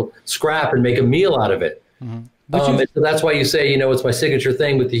tiny little scrap and make a meal out of it. Mm-hmm. So that's why you say, it's my signature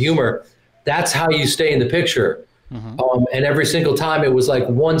thing with the humor. That's how you stay in the picture. Mm-hmm. And every single time it was like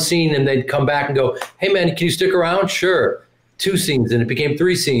one scene, and they'd come back and go, "Hey man, can you stick around?" Sure. 2 scenes, and it became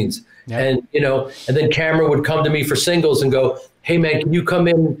 3 scenes. Yeah. And and then Cameron would come to me for singles and go, "Hey man, can you come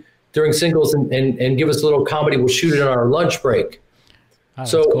in during singles and give us a little comedy? We'll shoot it on our lunch break." Oh,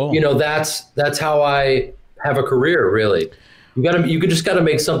 so cool. That's how I have a career, really. You just gotta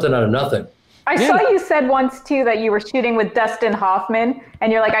make something out of nothing. I saw you said once too that you were shooting with Dustin Hoffman,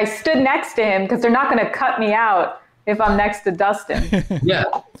 and you're like, I stood next to him because they're not going to cut me out if I'm next to Dustin. Yeah,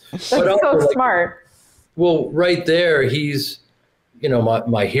 that's so smart. Well, right there, he's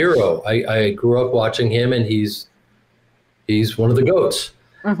my hero. I grew up watching him, and he's one of the GOATs.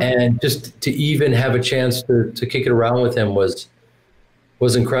 Mm-hmm. And just to even have a chance to kick it around with him was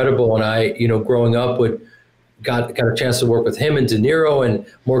incredible. And I, growing up got a chance to work with him and De Niro and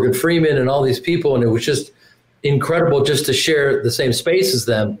Morgan Freeman and all these people, and it was just incredible just to share the same space as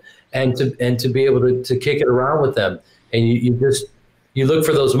them and to be able to kick it around with them. And you look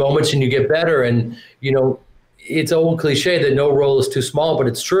for those moments and you get better. And it's an old cliche that no role is too small, but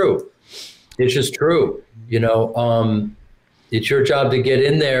it's true. It's just true. It's your job to get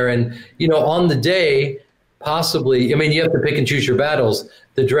in there, and on the day, possibly, you have to pick and choose your battles.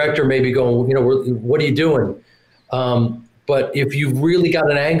 The director may be going, what are you doing? But if you've really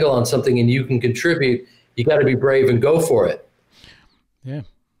got an angle on something and you can contribute, you got to be brave and go for it. Yeah.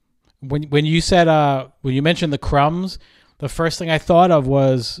 When you said, when you mentioned the crumbs, the first thing I thought of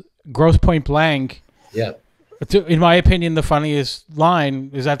was Grosse Point Blank. Yeah. In my opinion, the funniest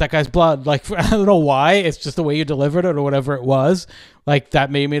line is that guy's blood. Like, I don't know why. It's just the way you delivered it or whatever it was. Like, that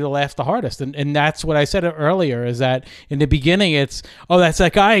made me to laugh the hardest. And that's what I said earlier, is that in the beginning, it's, oh, that's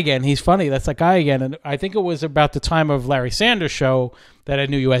that guy again. He's funny. That's that guy again. And I think it was about the time of Larry Sanders' show that I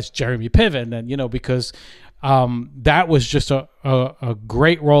knew you as Jeremy Piven. And, because that was just a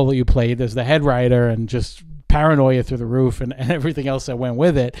great role that you played as the head writer, and just paranoia through the roof and everything else that went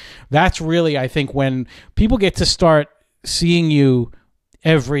with it. That's really, I think, when people get to start seeing you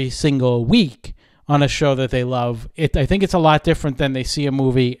every single week on a show that they love, I think it's a lot different than they see a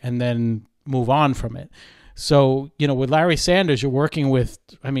movie and then move on from it. So, with Larry Sanders, you're working with,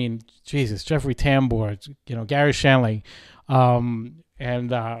 Jeffrey Tambor, Gary Shanley, and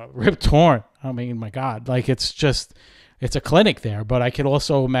Rip Torn. My God, like, it's a clinic there, but I can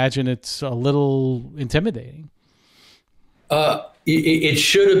also imagine it's a little intimidating. It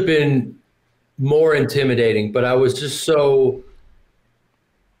should have been more intimidating, but I was just so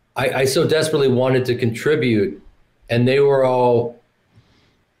I so desperately wanted to contribute, and they were all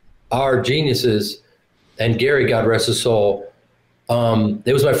our geniuses. And Gary, God rest his soul.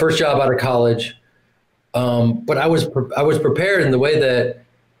 It was my first job out of college, but I was prepared in the way that,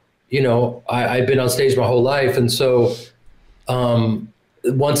 you know, I've been on stage my whole life, and so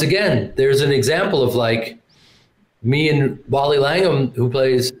once again, there's an example of like me and Wally Langham, who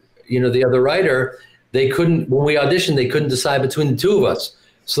plays, you know, the other writer. They couldn't, when we auditioned, they couldn't decide between the two of us.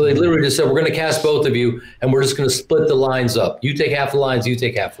 So they literally just said, we're going to cast both of you, and we're just going to split the lines up. You take half the lines, you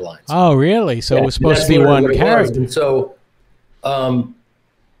take half the lines. Oh, really? So it was supposed to be one character. And so,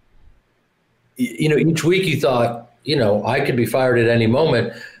 you know, each week you thought, you know, I could be fired at any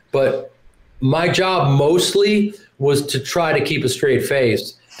moment. But my job mostly was to try to keep a straight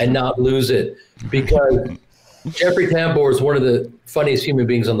face and not lose it, because Jeffrey Tambor is one of the funniest human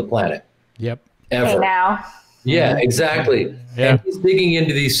beings on the planet. Yep. Ever. Hey now. Yeah, exactly. Yeah. And he's digging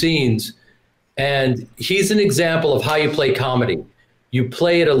into these scenes, and he's an example of how you play comedy. You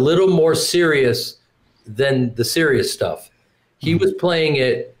play it a little more serious than the serious stuff. He was playing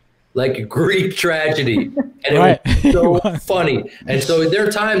it like a Greek tragedy, and it was so funny. And so there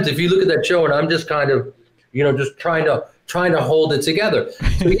are times, if you look at that show, and I'm just kind of, you know, just trying to hold it together.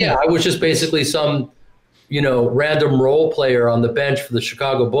 So yeah, I was just basically some, you know, random role player on the bench for the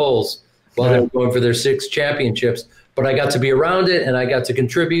Chicago Bulls while they were going for their 6 championships. But I got to be around it, and I got to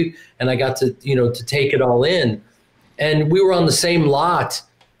contribute, and I got to, you know, to take it all in. And we were on the same lot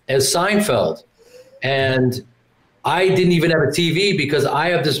as Seinfeld. And I didn't even have a TV, because I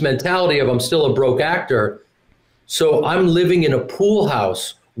have this mentality of I'm still a broke actor. So I'm living in a pool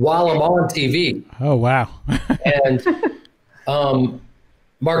house while I'm on TV. Oh, wow. And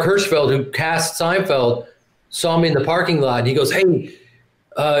Mark Hirschfeld, who cast Seinfeld, saw me in the parking lot. And he goes, hey,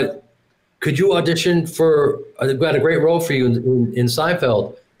 could you audition for, I've got a great role for you in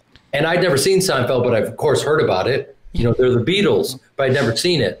Seinfeld. And I'd never seen Seinfeld, but I've of course heard about it. You know, they're the Beatles, but I'd never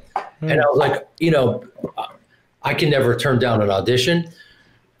seen it. And I was like, you know, I can never turn down an audition.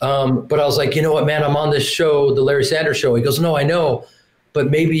 But I was like, you know what, man, I'm on this show, the Larry Sanders Show. He goes, no, I know, but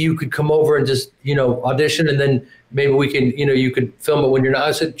maybe you could come over and just, you know, audition, and then maybe we can, you know, you could film it when you're not.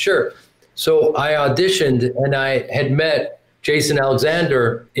 I said, sure. So I auditioned, and I had met Jason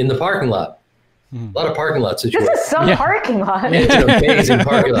Alexander in the parking lot. A lot of parking lot situations. This is some parking lot. It's an amazing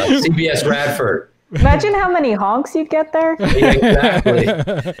parking lot. CBS Radford. Imagine how many honks you'd get there. Yeah,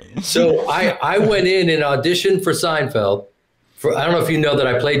 exactly. So I went in and auditioned for Seinfeld. I don't know if you know that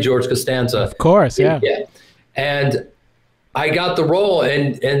I played George Costanza. Of course, yeah. And I got the role,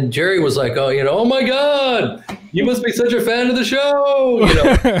 and Jerry was like, oh, you know, oh my God, you must be such a fan of the show, you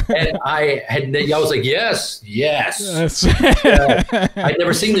know. And I was like, yes. I'd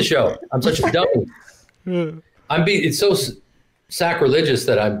never seen the show. I'm such a dummy. It's so sacrilegious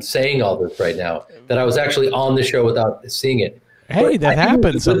that I'm saying all this right now, that I was actually on the show without seeing it. Hey, that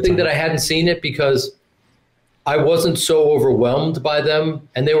happens. It's a good thing that I hadn't seen it, because I wasn't so overwhelmed by them,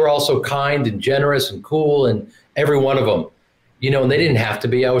 and they were also kind and generous and cool, and every one of them, you know, and they didn't have to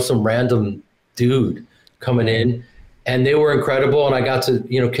be. I was some random dude coming in, and they were incredible, and I got to,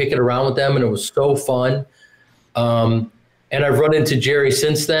 you know, kick it around with them, and it was so fun. And I've run into Jerry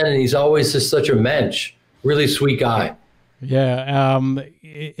since then, and he's always just such a mensch, really sweet guy. Yeah,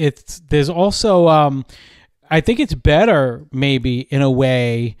 there's also I think it's better maybe in a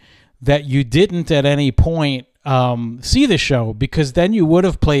way that you didn't at any point see the show, because then you would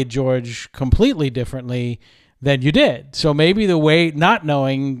have played George completely differently than you did. So maybe the way not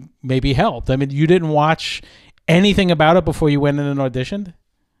knowing maybe helped. I mean, you didn't watch anything about it before you went in and auditioned?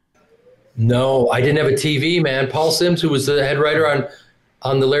 No, I didn't have a TV, man. Paul Sims, who was the head writer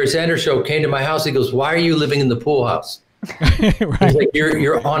on the Larry Sanders Show, came to my house. He goes, why are you living in the pool house? Right. He's like,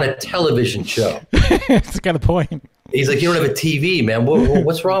 you're on a television show. It's got a point. He's like, you don't have a TV, man.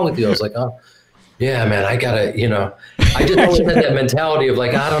 What's wrong with you? I was like, oh, yeah, man, I gotta, you know. I just always had that mentality of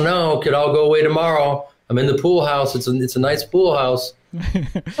like, I don't know, could all go away tomorrow. I'm in the pool house. It's a nice pool house.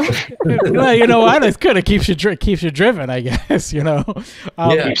 Well, you know what? It kind of keeps you driven, I guess. You know,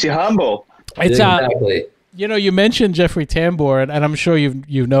 keeps you humble. It's exactly. You know, you mentioned Jeffrey Tambor, and I'm sure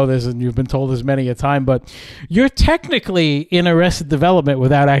you know this, and you've been told this many a time, but you're technically in Arrested Development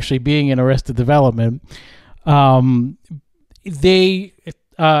without actually being in Arrested Development. They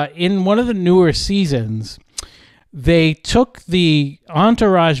in one of the newer seasons, they took the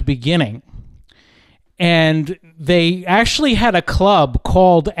Entourage beginning, and they actually had a club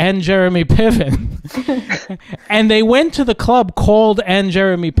called And Jeremy Piven. And they went to the club called And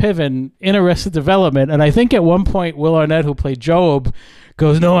Jeremy Piven in Arrested Development. And I think at one point, Will Arnett, who played Job,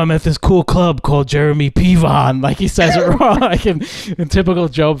 goes, "No, I'm at this cool club called Jeremy Piven." Like he says it wrong, like in typical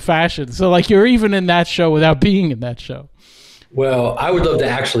Job fashion. So like you're even in that show without being in that show. Well, I would love to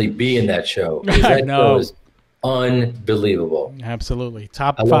actually be in that show. That show is unbelievable. Absolutely.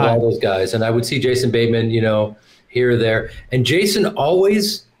 Top I love 5. all those guys. And I would see Jason Bateman, you know, here or there. And Jason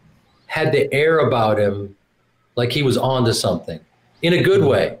always had the air about him like he was on to something in a good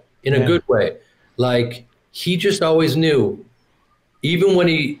way, good way. Like he just always knew, even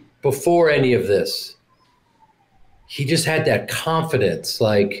when before any of this, he just had that confidence,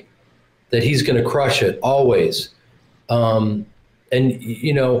 like that he's going to crush it always. And,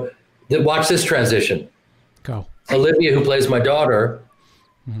 you know, watch this transition. Go. Olivia, who plays my daughter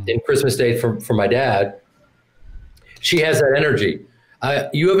in Christmas Day for my dad, she has that energy.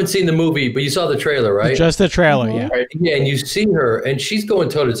 You haven't seen the movie, but you saw the trailer, right? Just the trailer, yeah. Right. Yeah, and you see her, and she's going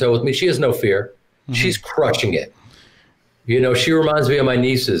toe-to-toe with me. She has no fear. She's crushing it. You know, she reminds me of my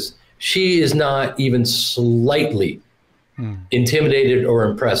nieces. She is not even slightly intimidated or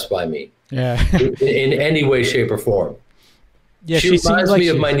impressed by me. Yeah. in any way, shape, or form. Yeah, she reminds me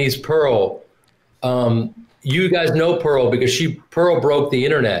of my niece Pearl. You guys know Pearl because Pearl broke the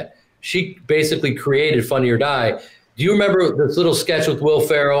internet. She basically created Funny or Die. Do you remember this little sketch with Will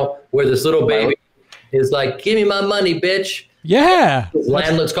Ferrell where this little baby is like, "Give me my money, bitch"? Yeah.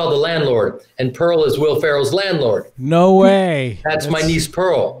 It's called The Landlord, and Pearl is Will Ferrell's landlord. No way. That's my niece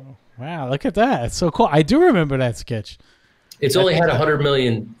Pearl. Wow, look at that. It's so cool. I do remember that sketch. It's only had 100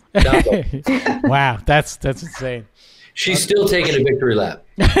 million downloads. Wow, that's insane. She's still taking a victory lap.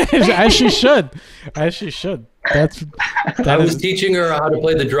 As she should. As she should. I was teaching her how to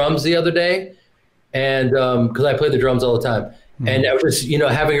play the drums the other day, and because I play the drums all the time, and I was, you know,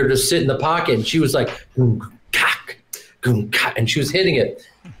 having her just sit in the pocket, and she was like, and she was hitting it,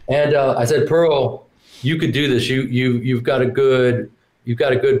 and I said, "Pearl, you could do this. You've got a good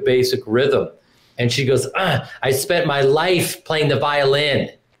basic rhythm," and she goes, "I spent my life playing the violin."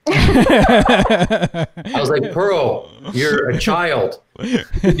 I was like, "Pearl, you're a child. You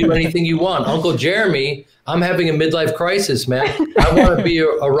can do anything you want. Uncle Jeremy, I'm having a midlife crisis, man. I want to be a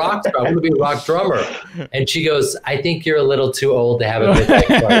rock star. I want to be a rock drummer." And she goes, "I think you're a little too old to have a midlife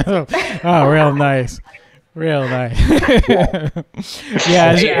crisis." Oh, real nice. Real nice.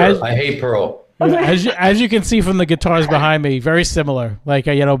 Yeah, I hate Pearl. As you can see from the guitars behind me, very similar. Like,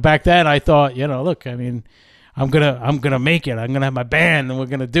 you know, back then I thought, you know, look, I mean, I'm gonna make it. I'm gonna have my band, and we're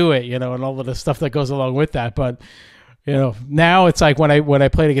gonna do it, you know, and all of the stuff that goes along with that. But you know, now it's like when I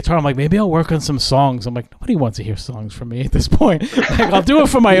play the guitar, I'm like, maybe I'll work on some songs. I'm like, nobody wants to hear songs from me at this point. Like, I'll do it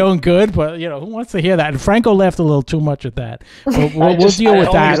for my own good, but you know, who wants to hear that? And Franco laughed a little too much at that. We'll deal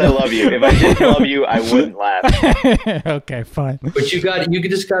with that. Because I love you. If I didn't love you, I wouldn't laugh. Okay, fine. But but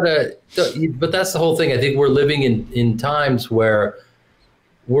that's the whole thing. I think we're living in times where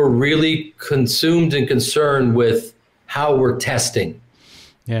we're really consumed and concerned with how we're testing.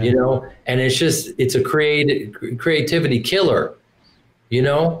 Yeah. You know, and it's a creativity killer, you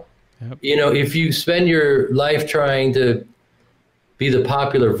know. Yep. You know, if you spend your life trying to be the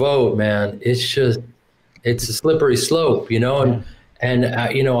popular vote, man, it's a slippery slope, you know.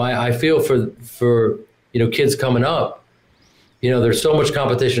 And you know, I feel for you know, kids coming up. You know, there's so much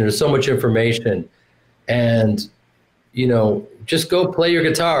competition, there's so much information, and you know, just go play your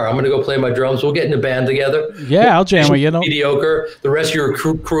guitar. I'm going to go play my drums. We'll get in a band together. Yeah, I'll jam with you. Know, mediocre. The rest of your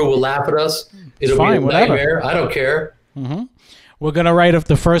crew will laugh at us. It'll fine, be a whatever. nightmare. I don't care. We're gonna write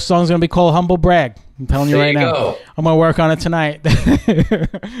the first song's gonna be called "Humble Brag." I'm telling you right now. I'm gonna work on it tonight.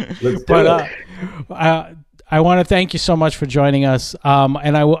 Let's do it. I want to thank you so much for joining us.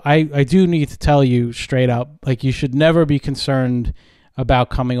 And I do need to tell you straight up, like, you should never be concerned about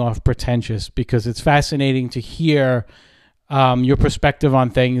coming off pretentious, because it's fascinating to hear your perspective on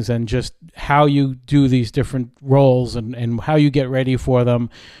things and just how you do these different roles and how you get ready for them.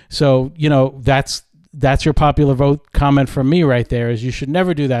 So, you know, that's your popular vote comment from me right there, is you should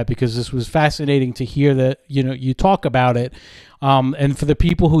never do that, because this was fascinating to hear that, you know, you talk about it. And for the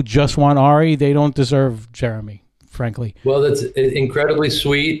people who just want Ari, they don't deserve Jeremy, frankly. Well, that's incredibly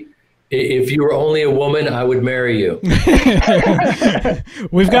sweet. If you were only a woman, I would marry you.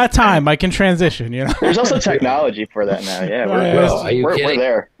 We've got time. I can transition, you know. There's also technology for that now. Yeah, we're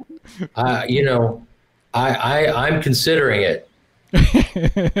there. You know, I'm considering it.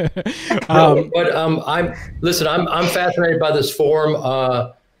 I'm fascinated by this forum.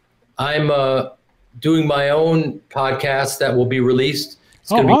 I'm doing my own podcast that will be released. It's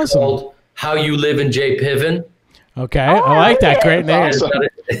going to be called "How You Live in J. Piven." Okay, I like that. Great name. Awesome.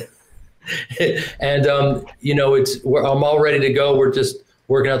 And you know, I'm all ready to go. We're just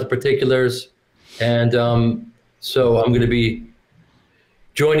working out the particulars, and so I'm going to be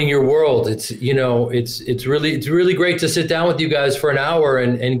joining your world. It's really great to sit down with you guys for an hour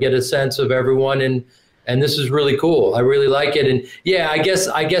and get a sense of everyone, and this is really cool. I really like it. And yeah, I guess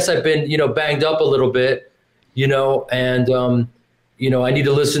I've been, banged up a little bit, and I need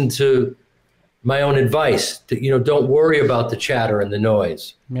to listen to my own advice. Don't worry about the chatter and the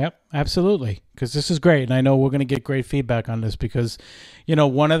noise. Yep, absolutely. Because this is great, and I know we're going to get great feedback on this. Because,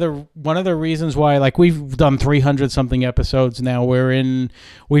 one of the reasons why, like, we've done 300 something episodes now.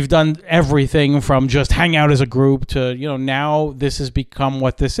 We've done everything from just hang out as a group to now this has become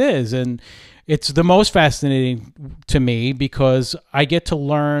what this is, and it's the most fascinating to me because I get to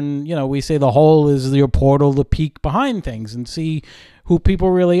learn. We say the hole is your portal to peek behind things and see who people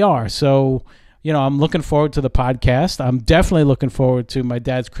really are. So. I'm looking forward to the podcast. I'm definitely looking forward to my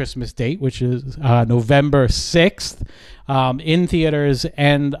dad's Christmas date, which is November 6th, in theaters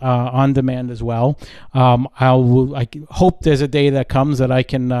and on demand as well. I hope there's a day that comes that I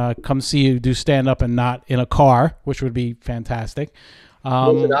can come see you do stand-up and not in a car, which would be fantastic.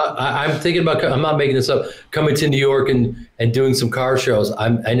 Listen, I'm thinking about, I'm not making this up, coming to New York and doing some car shows.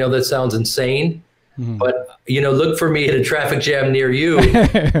 I know that sounds insane. Mm-hmm. But, look for me at a traffic jam near you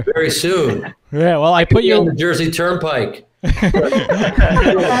very soon. Yeah, well, I put you on the Jersey Turnpike.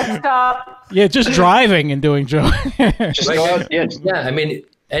 Yeah, just driving and doing Joe. Yeah, I mean,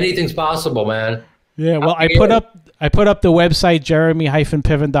 anything's possible, man. Yeah, well, I put up the website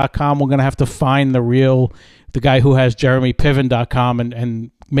jeremy-piven.com. We're gonna have to find the guy who has jeremypiven.com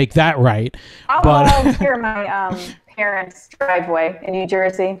and make that right. I'll volunteer my parents' driveway in New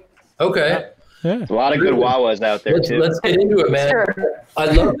Jersey. Okay. Yeah. There's a lot of good Wawas out there, too. Let's get into it, man. Sure. I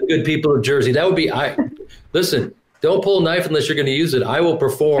love the good people of Jersey. That would be, listen, don't pull a knife unless you're going to use it. I will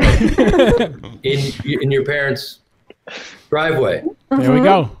perform in your parents' driveway. There we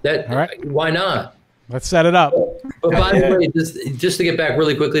go. All right. Why not? Let's set it up. But by the way, just to get back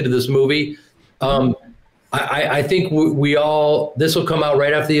really quickly to this movie, I think this will come out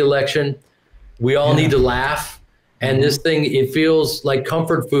right after the election. We all need to laugh. And this thing, it feels like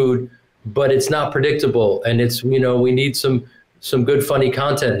comfort food, but it's not predictable, and it's we need some good funny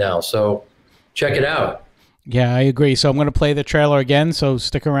content now. So check it out. Yeah, I agree. So I'm going to play the trailer again. So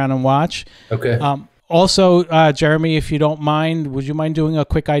stick around and watch. Okay. Also, Jeremy, if you don't mind, would you mind doing a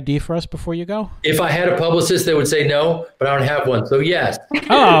quick ID for us before you go? If I had a publicist, they would say no, but I don't have one. So yes.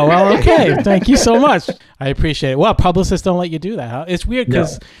 Oh, well, okay. Thank you so much. I appreciate it. Well, publicists don't let you do that. Huh? It's weird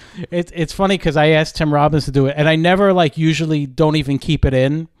because it's funny because I asked Tim Robbins to do it, and I never usually don't even keep it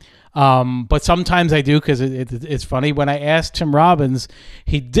in. But sometimes I do because it's funny. When I asked Tim Robbins,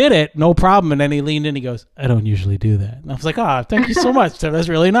 he did it, no problem. And then he leaned in, he goes, I don't usually do that. And I was like, thank you so much, Tim. That's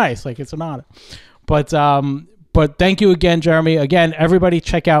really nice. It's an honor. But thank you again, Jeremy. Again, everybody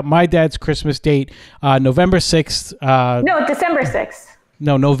check out My Dad's Christmas Date, November 6th. No, December 6th.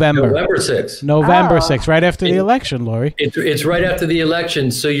 No, November. November 6th. November 6th, right after the election, Lori. It's right after the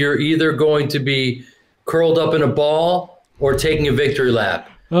election. So you're either going to be curled up in a ball or taking a victory lap.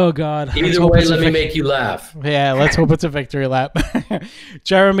 Oh, God. Either way, let me make you laugh. Yeah, let's hope it's a victory lap.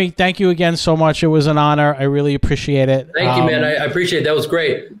 Jeremy, thank you again so much. It was an honor. I really appreciate it. Thank you, man. I appreciate it. That was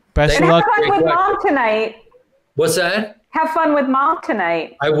great. Best of luck. Have fun with Mom tonight. What's that? Have fun with Mom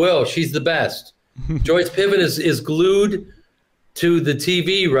tonight. I will. She's the best. Joyce Piven is glued to the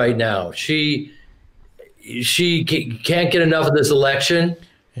TV right now. She can't get enough of this election.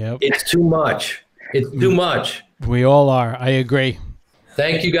 Yep. It's too much. It's too much. We all are. I agree.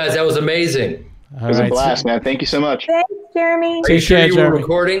 Thank you, guys. That was amazing. It was a blast, man. Thank you so much. Thanks, Jeremy. Are you sure you were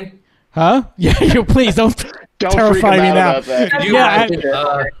recording? Huh? Yeah, please don't terrify me now.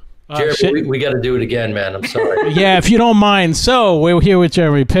 Jeremy, we got to do it again, man. I'm sorry. Yeah, if you don't mind. So we're here with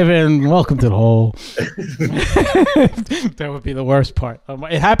Jeremy Piven. Welcome to the hole. That would be the worst part.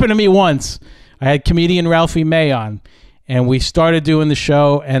 It happened to me once. I had comedian Ralphie May on, and we started doing the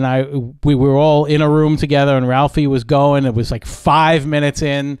show, and we were all in a room together, and Ralphie was going. It was 5 minutes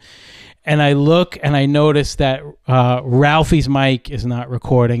in, and I look and I notice that Ralphie's mic is not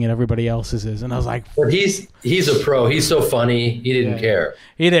recording and everybody else's is. And I was like, but he's a pro. He's so funny. He didn't care.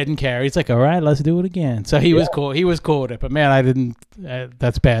 He didn't care. He's like, all right, let's do it again. So he was cool. He was cool with it. But man, I didn't.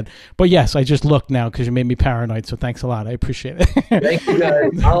 That's bad. But yes, I just looked now because you made me paranoid. So thanks a lot. I appreciate it. Thank you,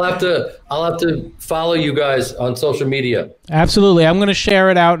 guys. I'll have to follow you guys on social media. Absolutely. I'm going to share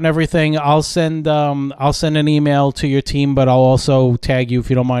it out and everything. I'll send an email to your team, but I'll also tag you if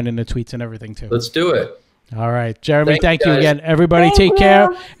you don't mind in the tweets and everything too. Let's do it. All right, Jeremy, thank you again. Everybody take care.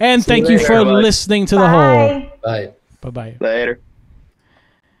 And thank you for listening to The Hole. Bye. Bye-bye. Later.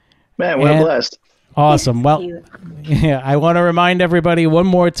 Man, what a blast. Awesome. Well, cute. yeah, I want to remind everybody one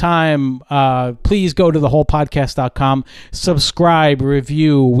more time, please go to thewholepodcast.com, subscribe,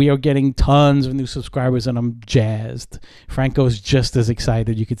 review. We are getting tons of new subscribers, and I'm jazzed. Franco's just as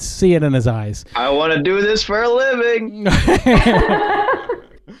excited. You could see it in his eyes. I want to do this for a living.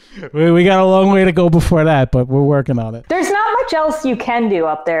 We got a long way to go before that, but we're working on it. There's not much else you can do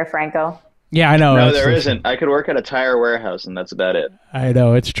up there, Franco. Yeah, I know. No, there isn't. I could work at a tire warehouse, and that's about it. I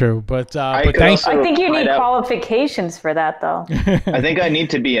know, it's true. But could thanks. also I think you need find out- qualifications for that, though. I think I need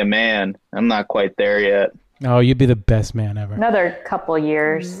to be a man. I'm not quite there yet. Oh, you'd be the best man ever. Another couple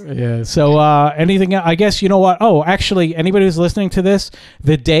years. Yeah. So anything, I guess, you know what? Oh, actually, anybody who's listening to this,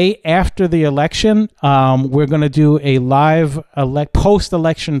 the day after the election, we're going to do a live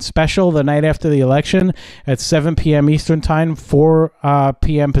post-election special the night after the election at 7 p.m. Eastern time, 4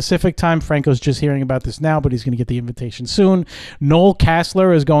 p.m. Pacific time. Franco's just hearing about this now, but he's going to get the invitation soon. Noel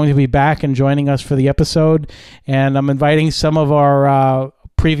Kassler is going to be back and joining us for the episode. And I'm inviting some of our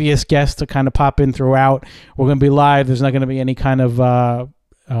previous guests to kind of pop in throughout. We're going to be live. There's not going to be any kind of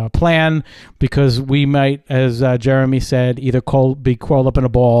plan because we might, as Jeremy said, either be curled up in a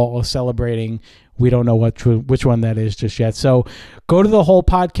ball or celebrating. We don't know which one that is just yet. So go to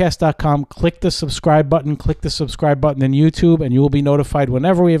thewholepodcast.com, click the subscribe button in YouTube, and you will be notified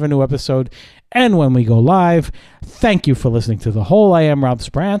whenever we have a new episode and when we go live. Thank you for listening to The Whole. I am Rob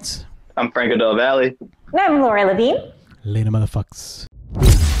Sprance. I'm Franco Del Valle. And I'm Laura Levine. Later, motherfuckers.